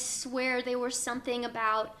hilarious. I swear they were something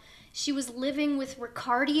about, she was living with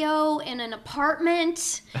Ricardio in an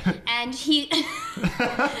apartment, and he, and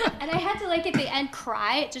I had to like at the end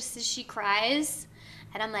cry, just as she cries.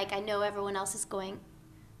 And I'm like, I know everyone else is going,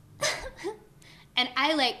 and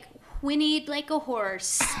I like whinnied like a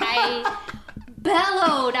horse. I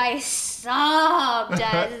bellowed, I sobbed,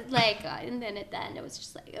 and then at the end it was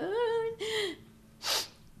just like, oh,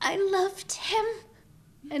 I loved him,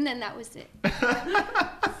 and then that was it.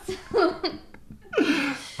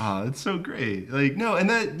 Oh, it's so great. Like, no, and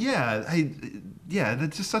that,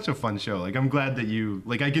 that's just such a fun show. Like, I'm glad that you,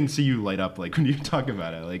 like, I can see you light up, like, when you talk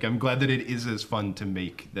about it. Like, I'm glad that it is as fun to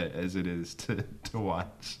make that as it is to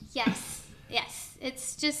watch. Yes.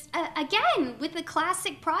 It's just, again, with the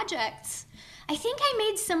classic projects, I think I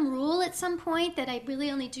made some rule at some point that I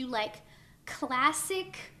really only do, like,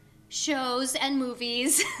 classic shows and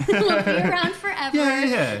movies will be around forever.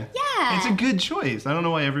 Yeah. Yeah. It's a good choice. I don't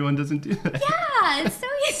know why everyone doesn't do that. Yeah, it's so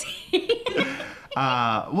easy.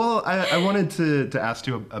 Well, I wanted to ask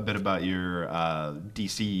you a bit about your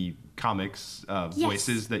DC Comics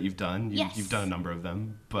voices that you've done. You've done a number of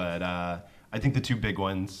them, but I think the two big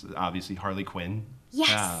ones, obviously Harley Quinn.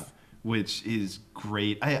 Yes. Which is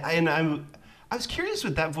great. I was curious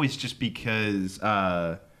with that voice just because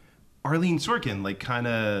Arlene Sorkin, like, kind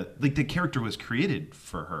of, like, the character was created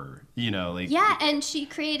for her, like... Yeah, and she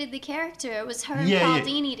created the character. It was her and Paul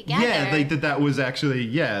Dini together. Yeah, like, that was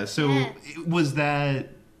actually, So was that,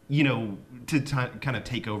 to kind of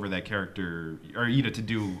take over that character, or, to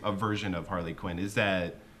do a version of Harley Quinn, is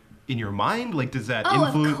that in your mind? Like, does that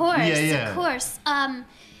influence... Of course, Yeah. Of course.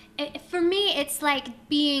 For me, it's like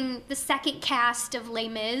being the second cast of Les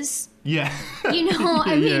Mis. Yeah. I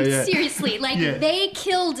mean, seriously, like, they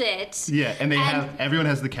killed it. Yeah, and everyone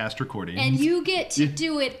has the cast recording. And you get to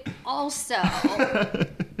do it also.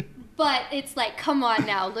 But it's like, come on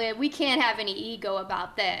now, Liv, we can't have any ego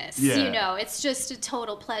about this. Yeah. It's just a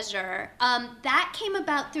total pleasure. That came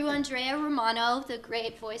about through Andrea Romano, the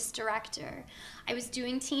great voice director. I was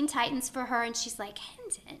doing Teen Titans for her, and she's like,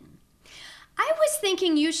 Hendon, I was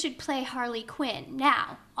thinking you should play Harley Quinn.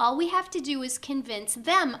 Now, all we have to do is convince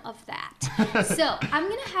them of that. So I'm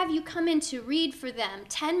going to have you come in to read for them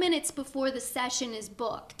 10 minutes before the session is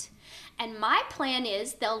booked. And my plan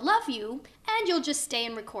is they'll love you, and you'll just stay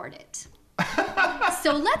and record it.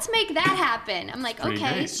 So let's make that happen. I'm like,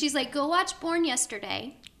 okay. Great. She's like, go watch Born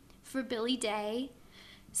Yesterday for Billy Day.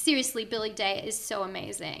 Seriously, Billy Day is so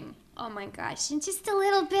amazing. Oh my gosh, and just a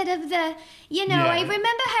little bit of the, I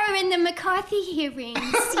remember her in the McCarthy hearings,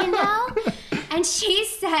 And she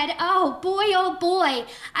said, oh boy,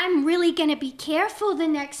 I'm really going to be careful the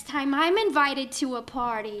next time I'm invited to a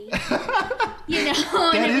party. You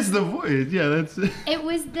know? That is the voice. Yeah, that's it. It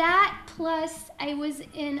was that, plus I was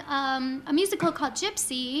in a musical called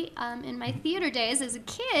Gypsy in my theater days as a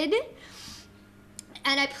kid.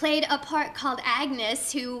 And I played a part called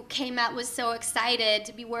Agnes, who came out, was so excited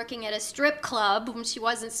to be working at a strip club when she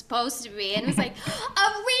wasn't supposed to be. And it was like, a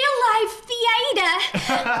real-life theater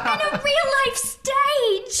and a real-life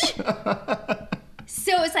stage.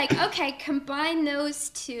 So it's like, okay, combine those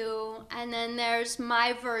two. And then there's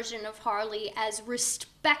my version of Harley as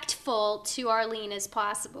respectful to Arlene as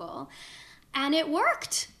possible. And it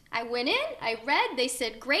worked. I went in, I read, they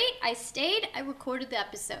said, great, I stayed, I recorded the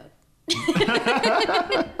episode.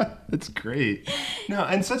 That's great. No,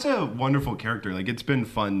 and such a wonderful character. Like, it's been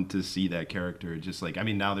fun to see that character. Just like, I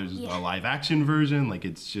mean, now there's a live action version. Like,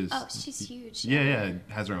 it's just. Oh, she's huge. Yeah.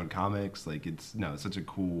 Has her own comics. Like, it's such a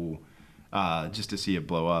cool. Just to see it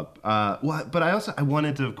blow up. But I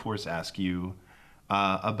wanted to, of course, ask you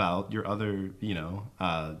about your other,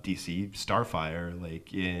 DC Starfire.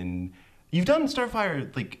 Like, you've done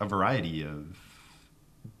Starfire like a variety of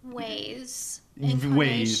ways.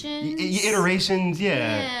 Iterations,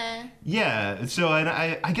 yeah. So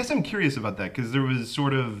I guess I'm curious about that, because there was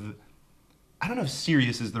sort of, I don't know if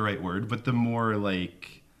serious is the right word, but the more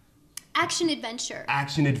like action adventure,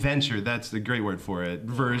 that's the great word for it,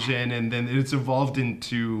 version, and then it's evolved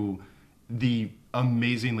into the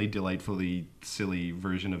amazingly delightfully silly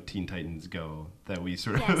version of Teen Titans Go that we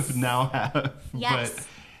sort of now have. Yes. But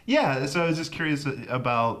yeah, so I was just curious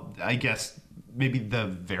about, I guess, maybe the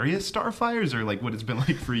various Starfires, or like what it's been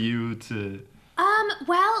like for you to.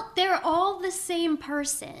 Well, they're all the same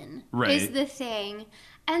person, right, is the thing.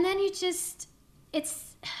 And then it's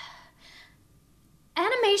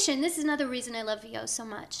animation. This is another reason I love VO so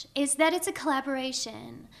much, is that it's a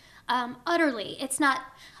collaboration. Utterly. It's not,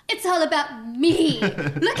 it's all about me.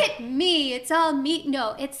 Look at me. It's all me.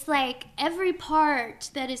 No, it's like every part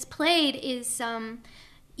that is played is,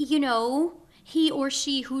 he or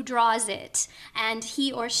she who draws it, and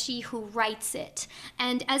he or she who writes it.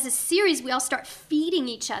 And as a series, we all start feeding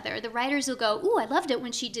each other. The writers will go, ooh, I loved it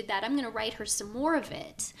when she did that. I'm going to write her some more of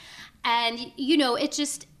it. And,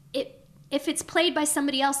 if it's played by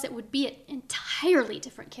somebody else, it would be an entirely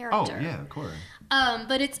different character. Oh, yeah, of course.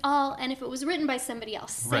 But it's all, and if it was written by somebody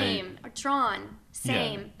else, same. Right. Or drawn,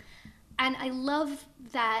 same. Yeah. And I love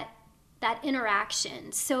that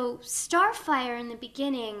interaction. So Starfire in the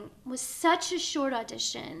beginning was such a short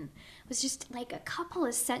audition. It was just like a couple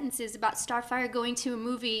of sentences about Starfire going to a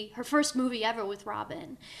movie, her first movie ever with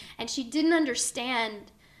Robin. And she didn't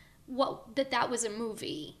understand that was a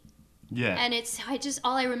movie. Yeah. And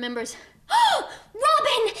all I remember is, oh,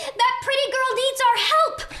 Robin, that pretty girl needs our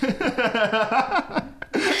help.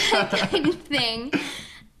 Kind of thing.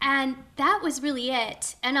 And that was really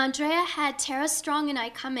it. And Andrea had Tara Strong and I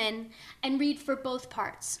come in and read for both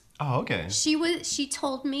parts. Oh, okay. She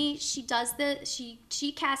told me she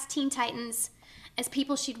cast Teen Titans as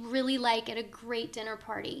people she'd really like at a great dinner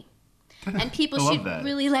party. And people she'd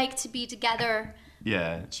really like to be together.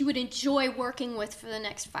 Yeah. She would enjoy working with for the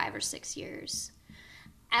next 5 or 6 years.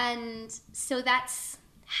 And so that's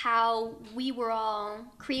how we were all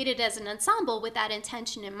created as an ensemble, with that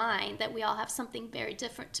intention in mind, that we all have something very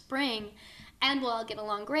different to bring and we'll all get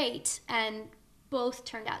along great. And both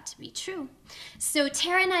turned out to be true. So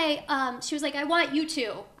Tara and I, she was like, I want you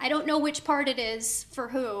two. I don't know which part it is for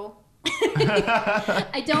who.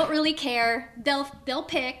 I don't really care. They'll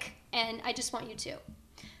pick, and I just want you two.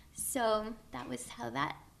 So that was how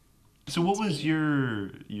that. So what was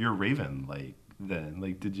your Raven like then?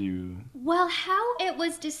 Like, did you? Well, how it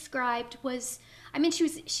was described was, I mean,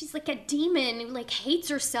 she's like a demon who like hates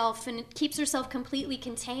herself and keeps herself completely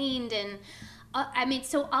contained, and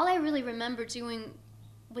so all I really remember doing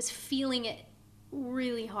was feeling it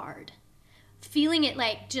really hard, feeling it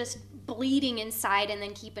like just bleeding inside, and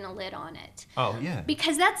then keeping a lid on it. Oh yeah.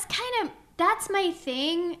 Because that's my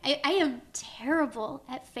thing. I am terrible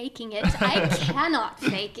at faking it. I cannot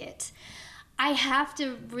fake it. I have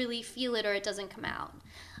to really feel it or it doesn't come out.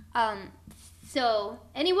 So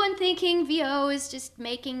anyone thinking VO is just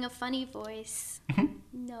making a funny voice,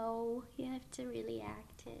 no, you have to really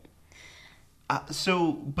act it.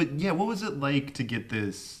 What was it like to get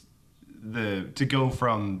to go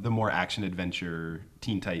from the more action adventure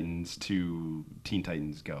Teen Titans to Teen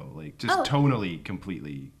Titans Go? Like, just tonally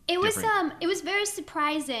completely different. It was very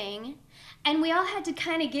surprising, and we all had to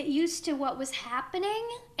kind of get used to what was happening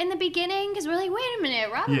in the beginning, because we're like, wait a minute,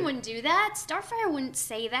 Robin wouldn't do that, Starfire wouldn't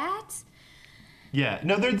say that. Yeah,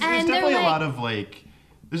 no, there's definitely a lot of like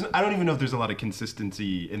I don't even know if there's a lot of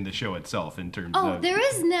consistency in the show itself in terms Oh, of. there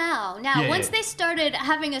is now. Yeah, Once yeah. they started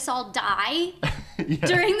having us all die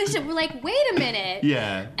during the show, we're like, wait a minute.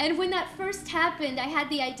 Yeah. And when that first happened, I had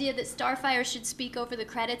the idea that Starfire should speak over the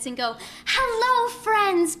credits and go, "Hello,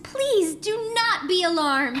 friends. Please do not be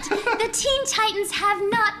alarmed. The Teen Titans have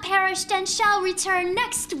not perished and shall return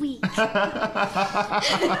next week."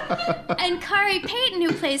 And Kari Payton,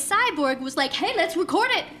 who plays Cyborg, was like, "Hey, let's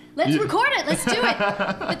record it. Let's record it. Let's do it."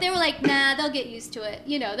 But they were like, "Nah, they'll get used to it.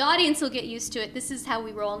 You know, the audience will get used to it. This is how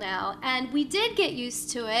we roll now." And we did get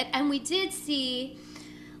used to it, and we did see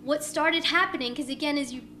what started happening. Because again,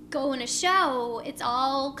 as you go in a show, it's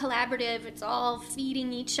all collaborative. It's all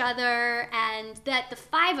feeding each other, and that the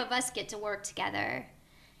 5 of us get to work together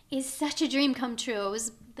is such a dream come true. It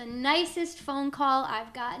was the nicest phone call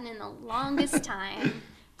I've gotten in the longest time.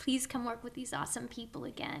 Please come work with these awesome people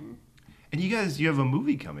again. And you have a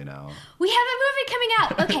movie coming out. We have a movie coming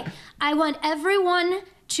out. Okay, I want everyone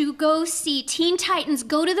to go see Teen Titans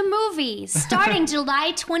Go to the Movies starting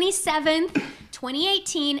July 27th,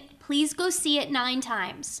 2018. Please go see it 9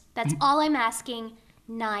 times. That's all I'm asking.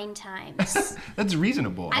 9 times. That's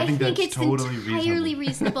reasonable. I think that's it's totally entirely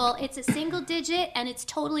reasonable. reasonable. It's a single digit and it's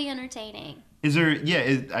totally entertaining. Is there?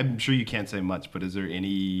 I'm sure you can't say much, but is there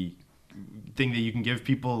any thing that you can give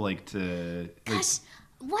people like to? Like, Gosh,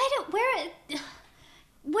 where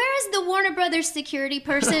is the Warner Brothers security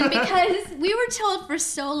person? Because we were told for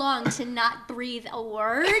so long to not breathe a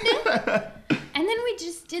word. And then we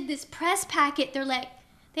just did this press packet.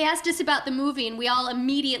 They asked us about the movie, and we all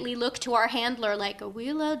immediately looked to our handler like, "Are we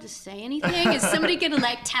allowed to say anything? Is somebody going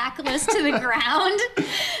to, tackle us to the ground?"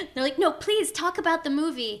 They're like, "No, please, talk about the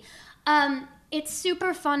movie." It's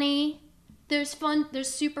super funny. There's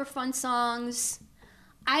super fun songs.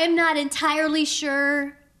 I am not entirely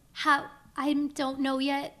sure how, I don't know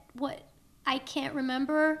yet what, I can't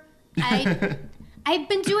remember. I've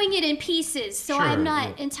been doing it in pieces, so Sure, I'm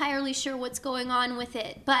not entirely sure what's going on with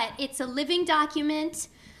it. But it's a living document,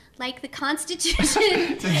 like the Constitution.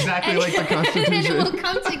 It's exactly like the Constitution. And it will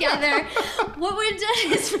come together. What we've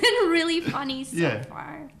done has been really funny so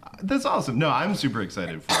far. That's awesome. No, I'm super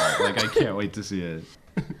excited for it. I can't wait to see it.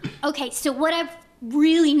 Okay, so what I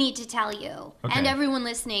really need to tell you, Okay. and everyone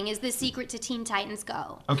listening, is the secret to Teen Titans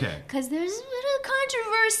Go. Okay. Because there's a little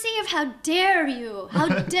controversy of how dare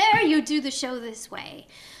you do the show this way.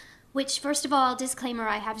 Which, first of all, disclaimer,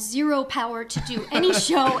 I have zero power to do any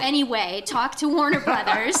show anyway. Talk to Warner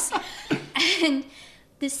Brothers. And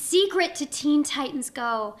the secret to Teen Titans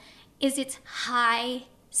Go is its high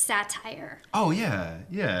satire. Oh yeah.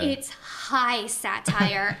 It's high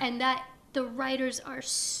satire, and that the writers are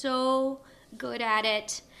so good at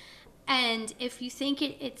it. And if you think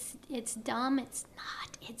it's dumb, it's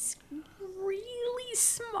not. It's really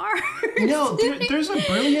smart. No, there's a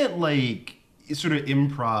brilliant sort of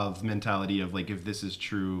improv mentality of if this is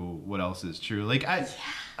true, what else is true? I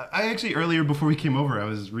actually earlier before we came over,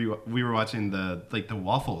 we were watching the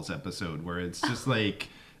Waffles episode where it's just where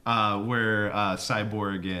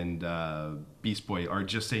Cyborg and Beast Boy are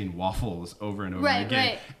just saying waffles over and over again,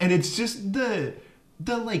 right. and it's just the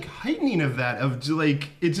heightening of that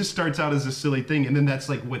it just starts out as a silly thing, and then that's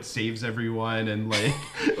what saves everyone, and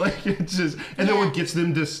it's just, and then what gets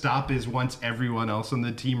them to stop is once everyone else on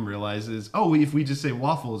the team realizes, oh, if we just say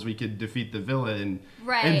waffles we could defeat the villain,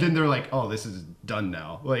 right? And then they're like, oh, this is done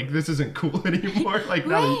now, this isn't cool anymore, right.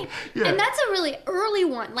 Now, And that's a really early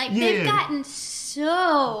one. They've gotten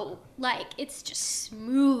so it's just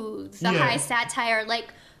smooth, the high satire.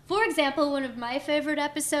 For example, one of my favorite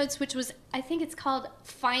episodes, which was, I think it's called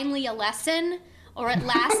Finally a Lesson, or At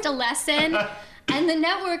Last a Lesson, and the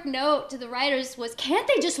network note to the writers was, can't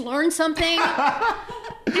they just learn something?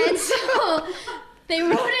 And so they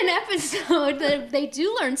wrote an episode that they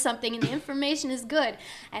do learn something, and the information is good.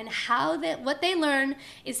 And what they learn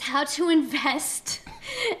is how to invest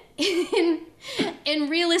in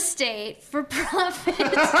real estate for profit.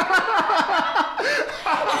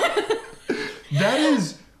 That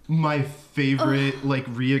is my favorite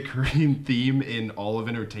reoccurring theme in all of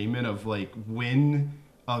entertainment of when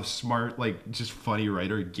a smart just funny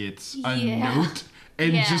writer gets a note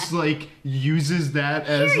and just uses that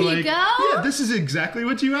as Here you go. yeah, this is exactly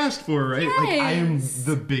what you asked for, right? Yes. I am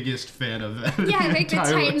the biggest fan of that. Yeah, make the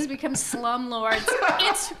Titans become slumlords.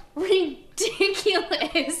 It's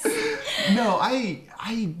ridiculous. No, I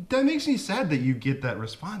that makes me sad that you get that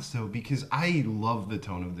response though, because I love the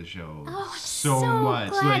tone of the show so much.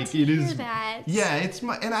 Glad to hear is that. Yeah, it's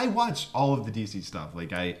and I watch all of the DC stuff.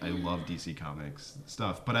 I love DC Comics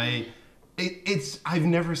stuff, but I've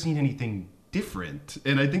never seen anything different,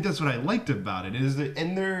 and I think that's what I liked about it is that,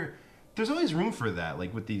 and there's always room for that,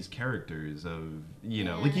 like with these characters of,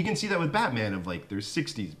 like you can see that with Batman of like there's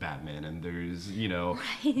 60s Batman and there's,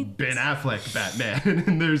 Ben Affleck Batman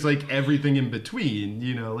and there's like everything in between,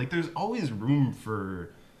 like there's always room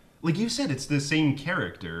for, like you said, it's the same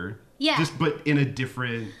character, just but in a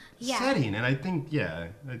different setting. And I think,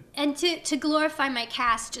 and to glorify my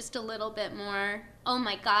cast just a little bit more, oh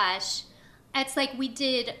my gosh, it's like we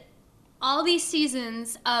did all these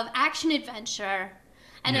seasons of action adventure.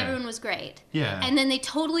 And everyone was great. Yeah. And then they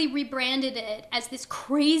totally rebranded it as this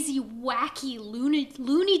crazy, wacky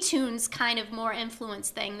Looney Tunes kind of more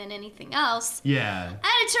influenced thing than anything else. Yeah. And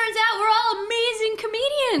it turns out we're all amazing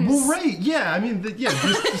comedians. Well, right. Yeah. I mean,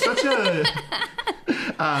 there's such a...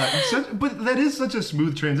 but that is such a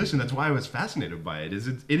smooth transition. That's why I was fascinated by it.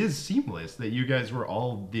 It is seamless that you guys were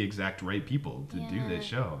all the exact right people to do this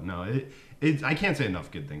show. No, I can't say enough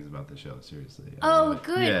good things about the show, seriously. Oh,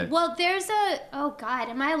 good. Yeah. Well, there's oh God,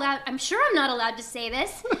 am I allowed? I'm sure I'm not allowed to say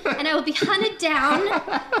this, and I will be hunted down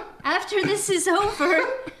after this is over.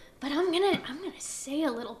 But I'm gonna say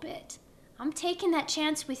a little bit. I'm taking that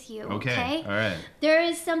chance with you. Okay. All right. There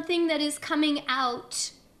is something that is coming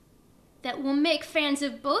out that will make fans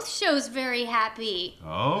of both shows very happy.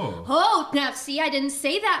 Oh. Oh, now see, I didn't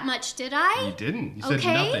say that much, did I? You didn't. You said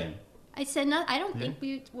nothing. I said nothing. I don't think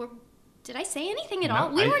we were... Did I say anything at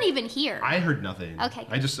all? We weren't even here. I heard nothing. Okay.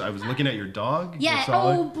 I was looking at your dog. Yeah.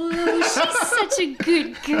 Oh, Blue. She's such a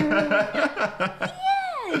good girl.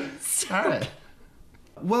 Yes. All right.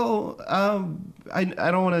 Well, I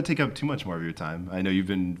don't want to take up too much more of your time. I know you've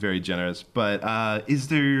been very generous, but is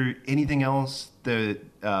there anything else that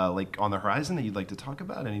like on the horizon that you'd like to talk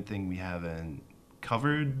about? Anything we haven't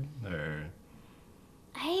covered, or?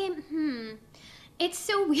 It's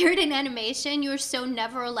so weird in animation. You're so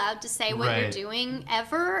never allowed to say what you're doing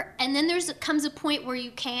ever. And then comes a point where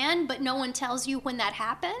you can, but no one tells you when that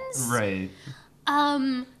happens. Right.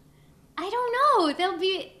 I don't know.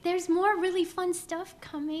 There's more really fun stuff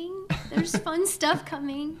coming. There's fun stuff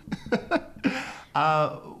coming.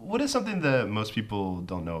 What is something that most people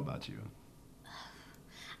don't know about you?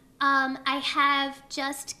 I have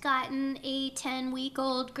just gotten a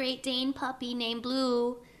 10-week-old Great Dane puppy named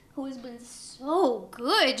Blue, who has been so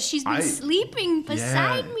good. She's been sleeping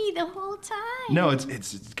beside me the whole time. No,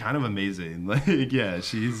 it's kind of amazing. Like,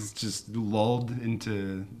 she's just lulled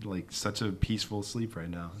into like such a peaceful sleep right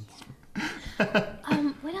now.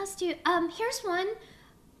 What else here's one.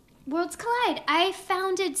 Worlds Collide. I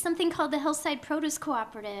founded something called the Hillside Produce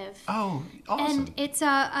Cooperative. Oh, awesome. And it's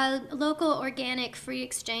a local organic free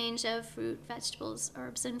exchange of fruit, vegetables,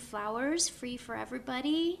 herbs, and flowers, free for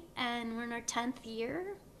everybody. And we're in our 10th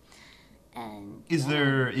year. And is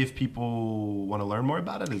there, if people want to learn more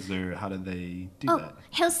about it, how do they do that?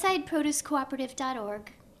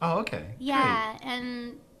 hillsideproducecooperative.org. Oh, okay. Yeah, great.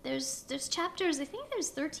 And there's chapters. I think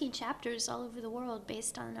there's 13 chapters all over the world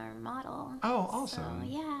based on our model. Oh, awesome. So,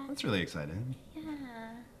 yeah. That's really exciting.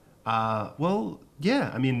 Yeah. Well,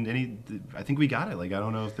 yeah. I mean, I think we got it. Like, I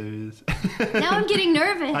don't know if there's. Now I'm getting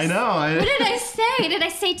nervous. I know. What did I say? Did I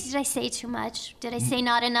say too much? Did I say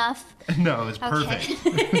not enough? No, it was perfect.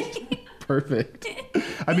 Okay. Perfect.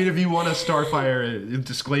 I mean, if you want a Starfire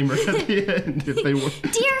disclaimer at the end, if they want.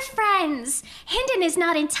 Dear friends, Hinden is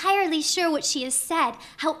not entirely sure what she has said.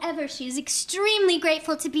 However, she is extremely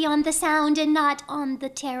grateful to be on the sound and not on the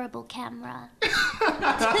terrible camera.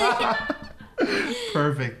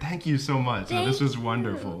 Perfect. Thank you so much. This was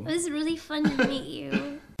wonderful. It was really fun to meet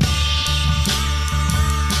you.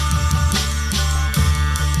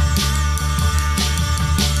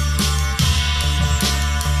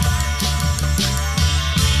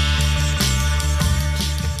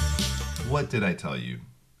 What did I tell you?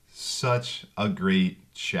 Such a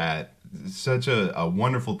great chat. Such a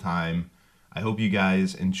wonderful time. I hope you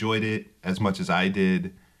guys enjoyed it as much as I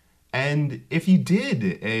did. And if you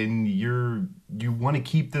did and you want to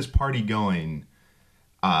keep this party going,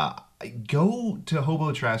 go to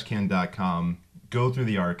hobotrashcan.com, go through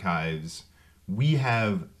the archives. We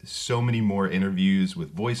have so many more interviews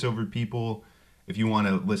with voiceover people. If you want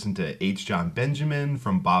to listen to H. John Benjamin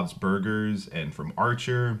from Bob's Burgers and from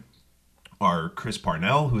Archer, or Chris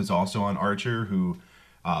Parnell, who is also on Archer, who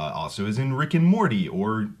also is in Rick and Morty,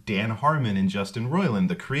 or Dan Harmon and Justin Roiland,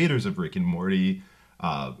 the creators of Rick and Morty.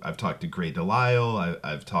 I've talked to Gray Delisle.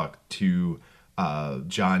 I've talked to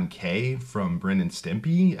John Kay from Bren and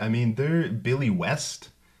Stimpy. I mean, Billy West.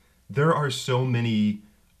 There are so many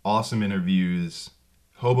awesome interviews.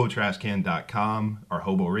 Hobotrashcan.com or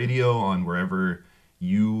Hobo Radio on wherever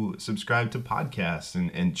you subscribe to podcasts,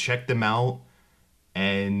 and check them out.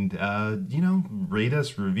 And, rate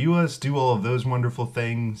us, review us, do all of those wonderful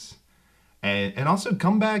things. And also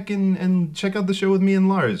come back and check out the show with me and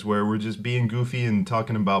Lars, where we're just being goofy and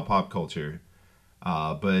talking about pop culture.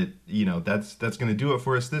 But, you know, that's going to do it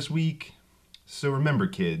for us this week. So remember,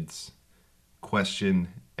 kids, question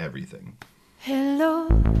everything. Hello,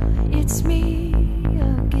 it's me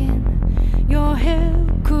again. Your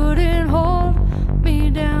help couldn't hold me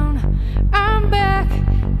down. I'm back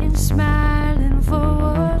and smiling for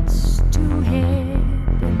what's to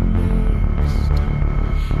happen next.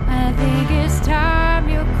 I think it's time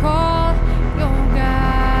you call your guy.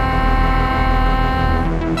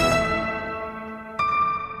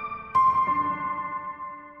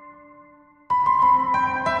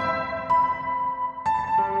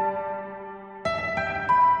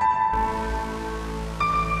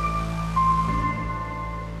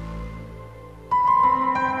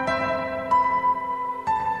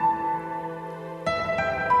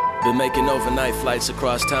 Been making overnight flights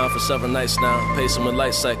across town for several nights now. Pacing with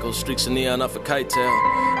light cycles, streaks of neon off a kite tail.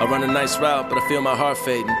 I run a nice route, but I feel my heart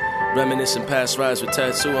fading. Reminiscing past rides with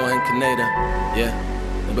Tatsuo and Kaneda. Yeah,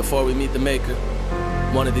 and before we meet the maker,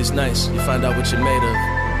 one of these nights, you find out what you're made of.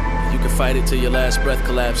 You can fight it till your last breath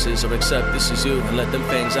collapses, or accept this is you and let them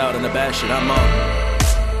fangs out and abash it.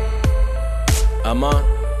 I'm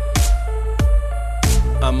on.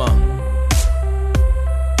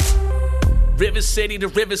 River City to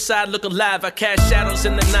Riverside, look alive. I cast shadows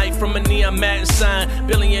in the night from a neon Madden sign.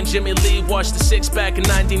 Billy and Jimmy Lee washed the six back in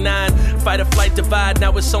 99. Fight or flight divide,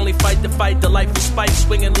 now it's only fight to fight. The life of spite,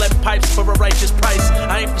 swinging lead pipes for a righteous price.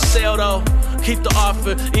 I ain't for sale though, keep the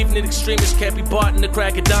offer. Even the extremists can't be bought in the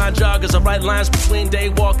crack of dawn. Joggers, I write lines between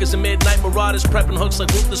daywalkers and midnight marauders. Prepping hooks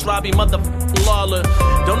like Ruthless Robbie, motherfucking Lawler.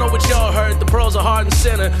 Don't know what y'all heard, the pearls are hard and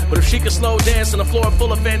center. But if she could slow dance on a floor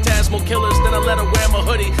full of phantasmal killers, then I let her wear my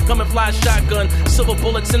hoodie, come and fly shotgun. Silver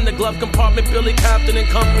bullets in the glove compartment. Billy Compton and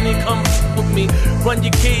company, come with me. Run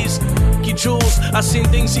your keys, your jewels. I seen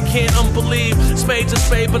things you can't unbelieve. Spade's a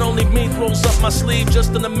spade, but only me rolls up my sleeve.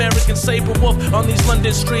 Just an American saber wolf on these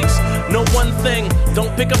London streets. Know one thing,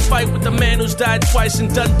 don't pick a fight with the man who's died twice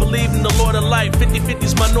and doesn't believe in the Lord of Light.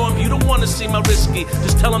 50-50's my norm, you don't wanna see my risky.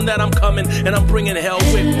 Just tell him that I'm coming and I'm bringing hell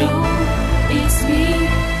with me. Hello, it's me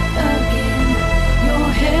again. Your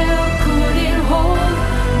hair couldn't hold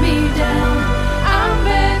me down. I'm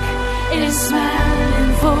back and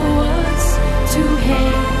smiling for what's to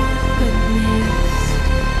happen next.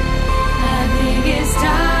 I think it's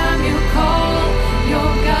time you call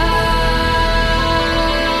your guy.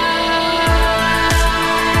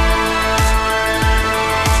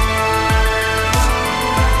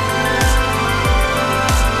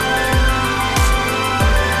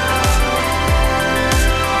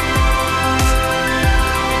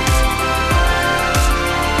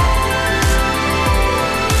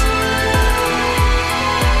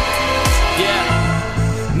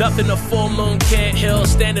 Nothing a full moon can't heal.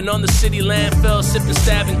 Standing on the city landfill, sipping,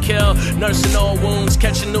 stab, and kill. Nursing old wounds,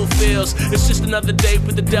 catching new feels. It's just another day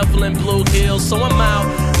with the devil in blue heels. So I'm out.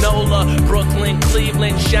 NOLA, Brooklyn,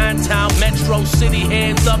 Cleveland, Chi-Town, Metro City,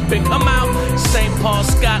 hands up and come out. St. Paul,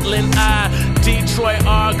 Scotland, Detroit,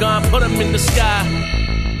 Argonne, put them in the sky.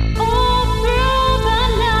 All through the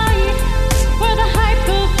night, where the hype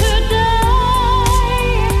goes to die.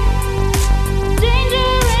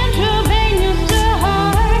 Danger and travail used to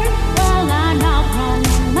hurt. While I'm out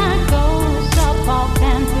running my ghost up,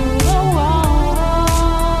 walking through the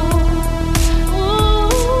wall. Ooh,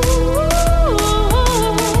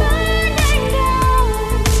 burning down.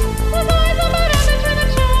 The voice of my damage with a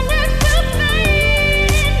tune next to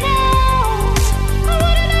fading now. I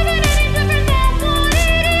wouldn't have it any different than what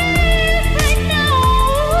it is right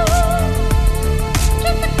now.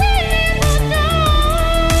 Just a clean in the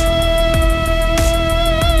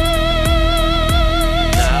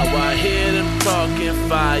Now I hear them talking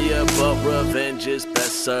fire, but revenge is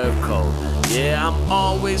best served cold. Yeah, I'm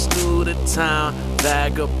always new to town,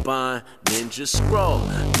 vagabond, ninja scroll.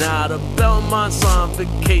 Now the Belmont's on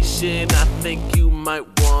vacation, I think you might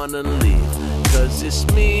wanna leave. Cause it's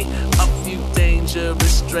me, a few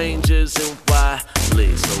dangerous strangers, and why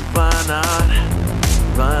leave? So run out,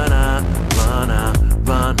 run out, run out,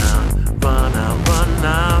 run out, run out, run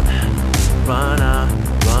out, run out,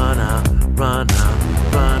 run out, run out, run out,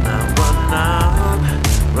 run out,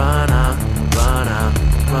 run out, run out,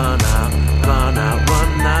 run out, run out, run out,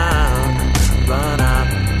 run out,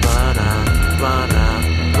 run out, run out,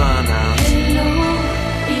 run out. Hello,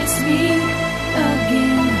 it's me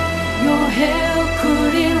again. Your hair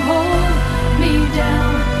couldn't hold me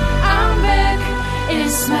down. I'm back and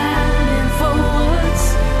smiling for what's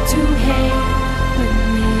to happen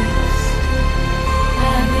next. I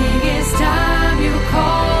think it's time you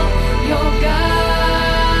call your guy.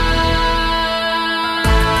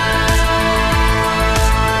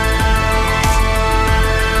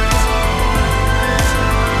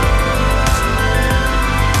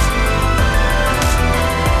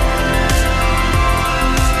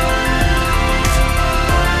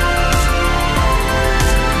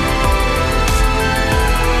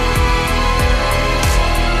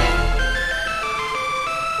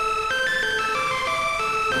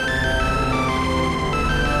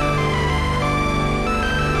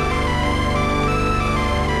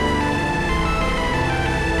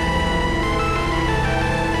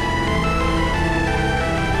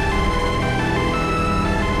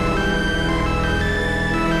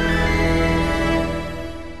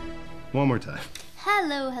 more time.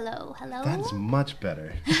 Hello, hello, hello. That's much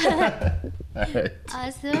better. All right.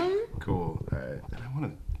 Awesome. Cool. All right. And I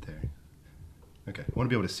want to there. Okay. I want to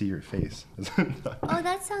be able to see your face. Oh,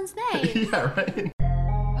 that sounds nice. Yeah, right.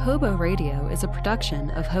 Hobo Radio is a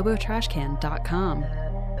production of HoboTrashCan.com.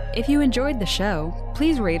 If you enjoyed the show,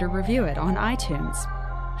 please rate or review it on iTunes.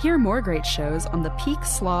 Hear more great shows on the Peak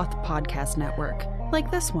Sloth Podcast Network, like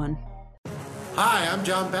this one. Hi, I'm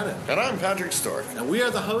John Bennett. And I'm Patrick Stork. And we are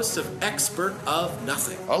the hosts of Expert of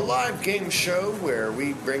Nothing, a live game show where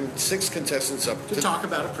we bring 6 contestants up to talk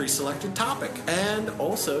about a pre-selected topic, and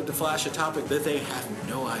also to flash a topic that they have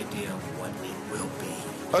no idea what it will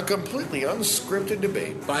be. A completely unscripted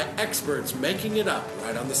debate by experts making it up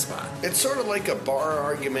right on the spot. It's sort of like a bar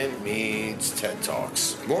argument meets TED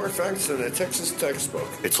Talks. More facts than a Texas textbook.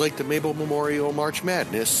 It's like the Mabel Memorial March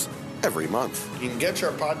Madness every month. You can get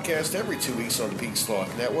our podcast every 2 weeks on the Peak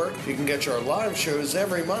Sloth Network. You can get our live shows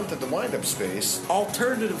every month at the Wind Up Space.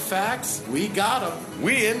 Alternative facts, we got them.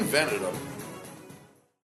 We invented them.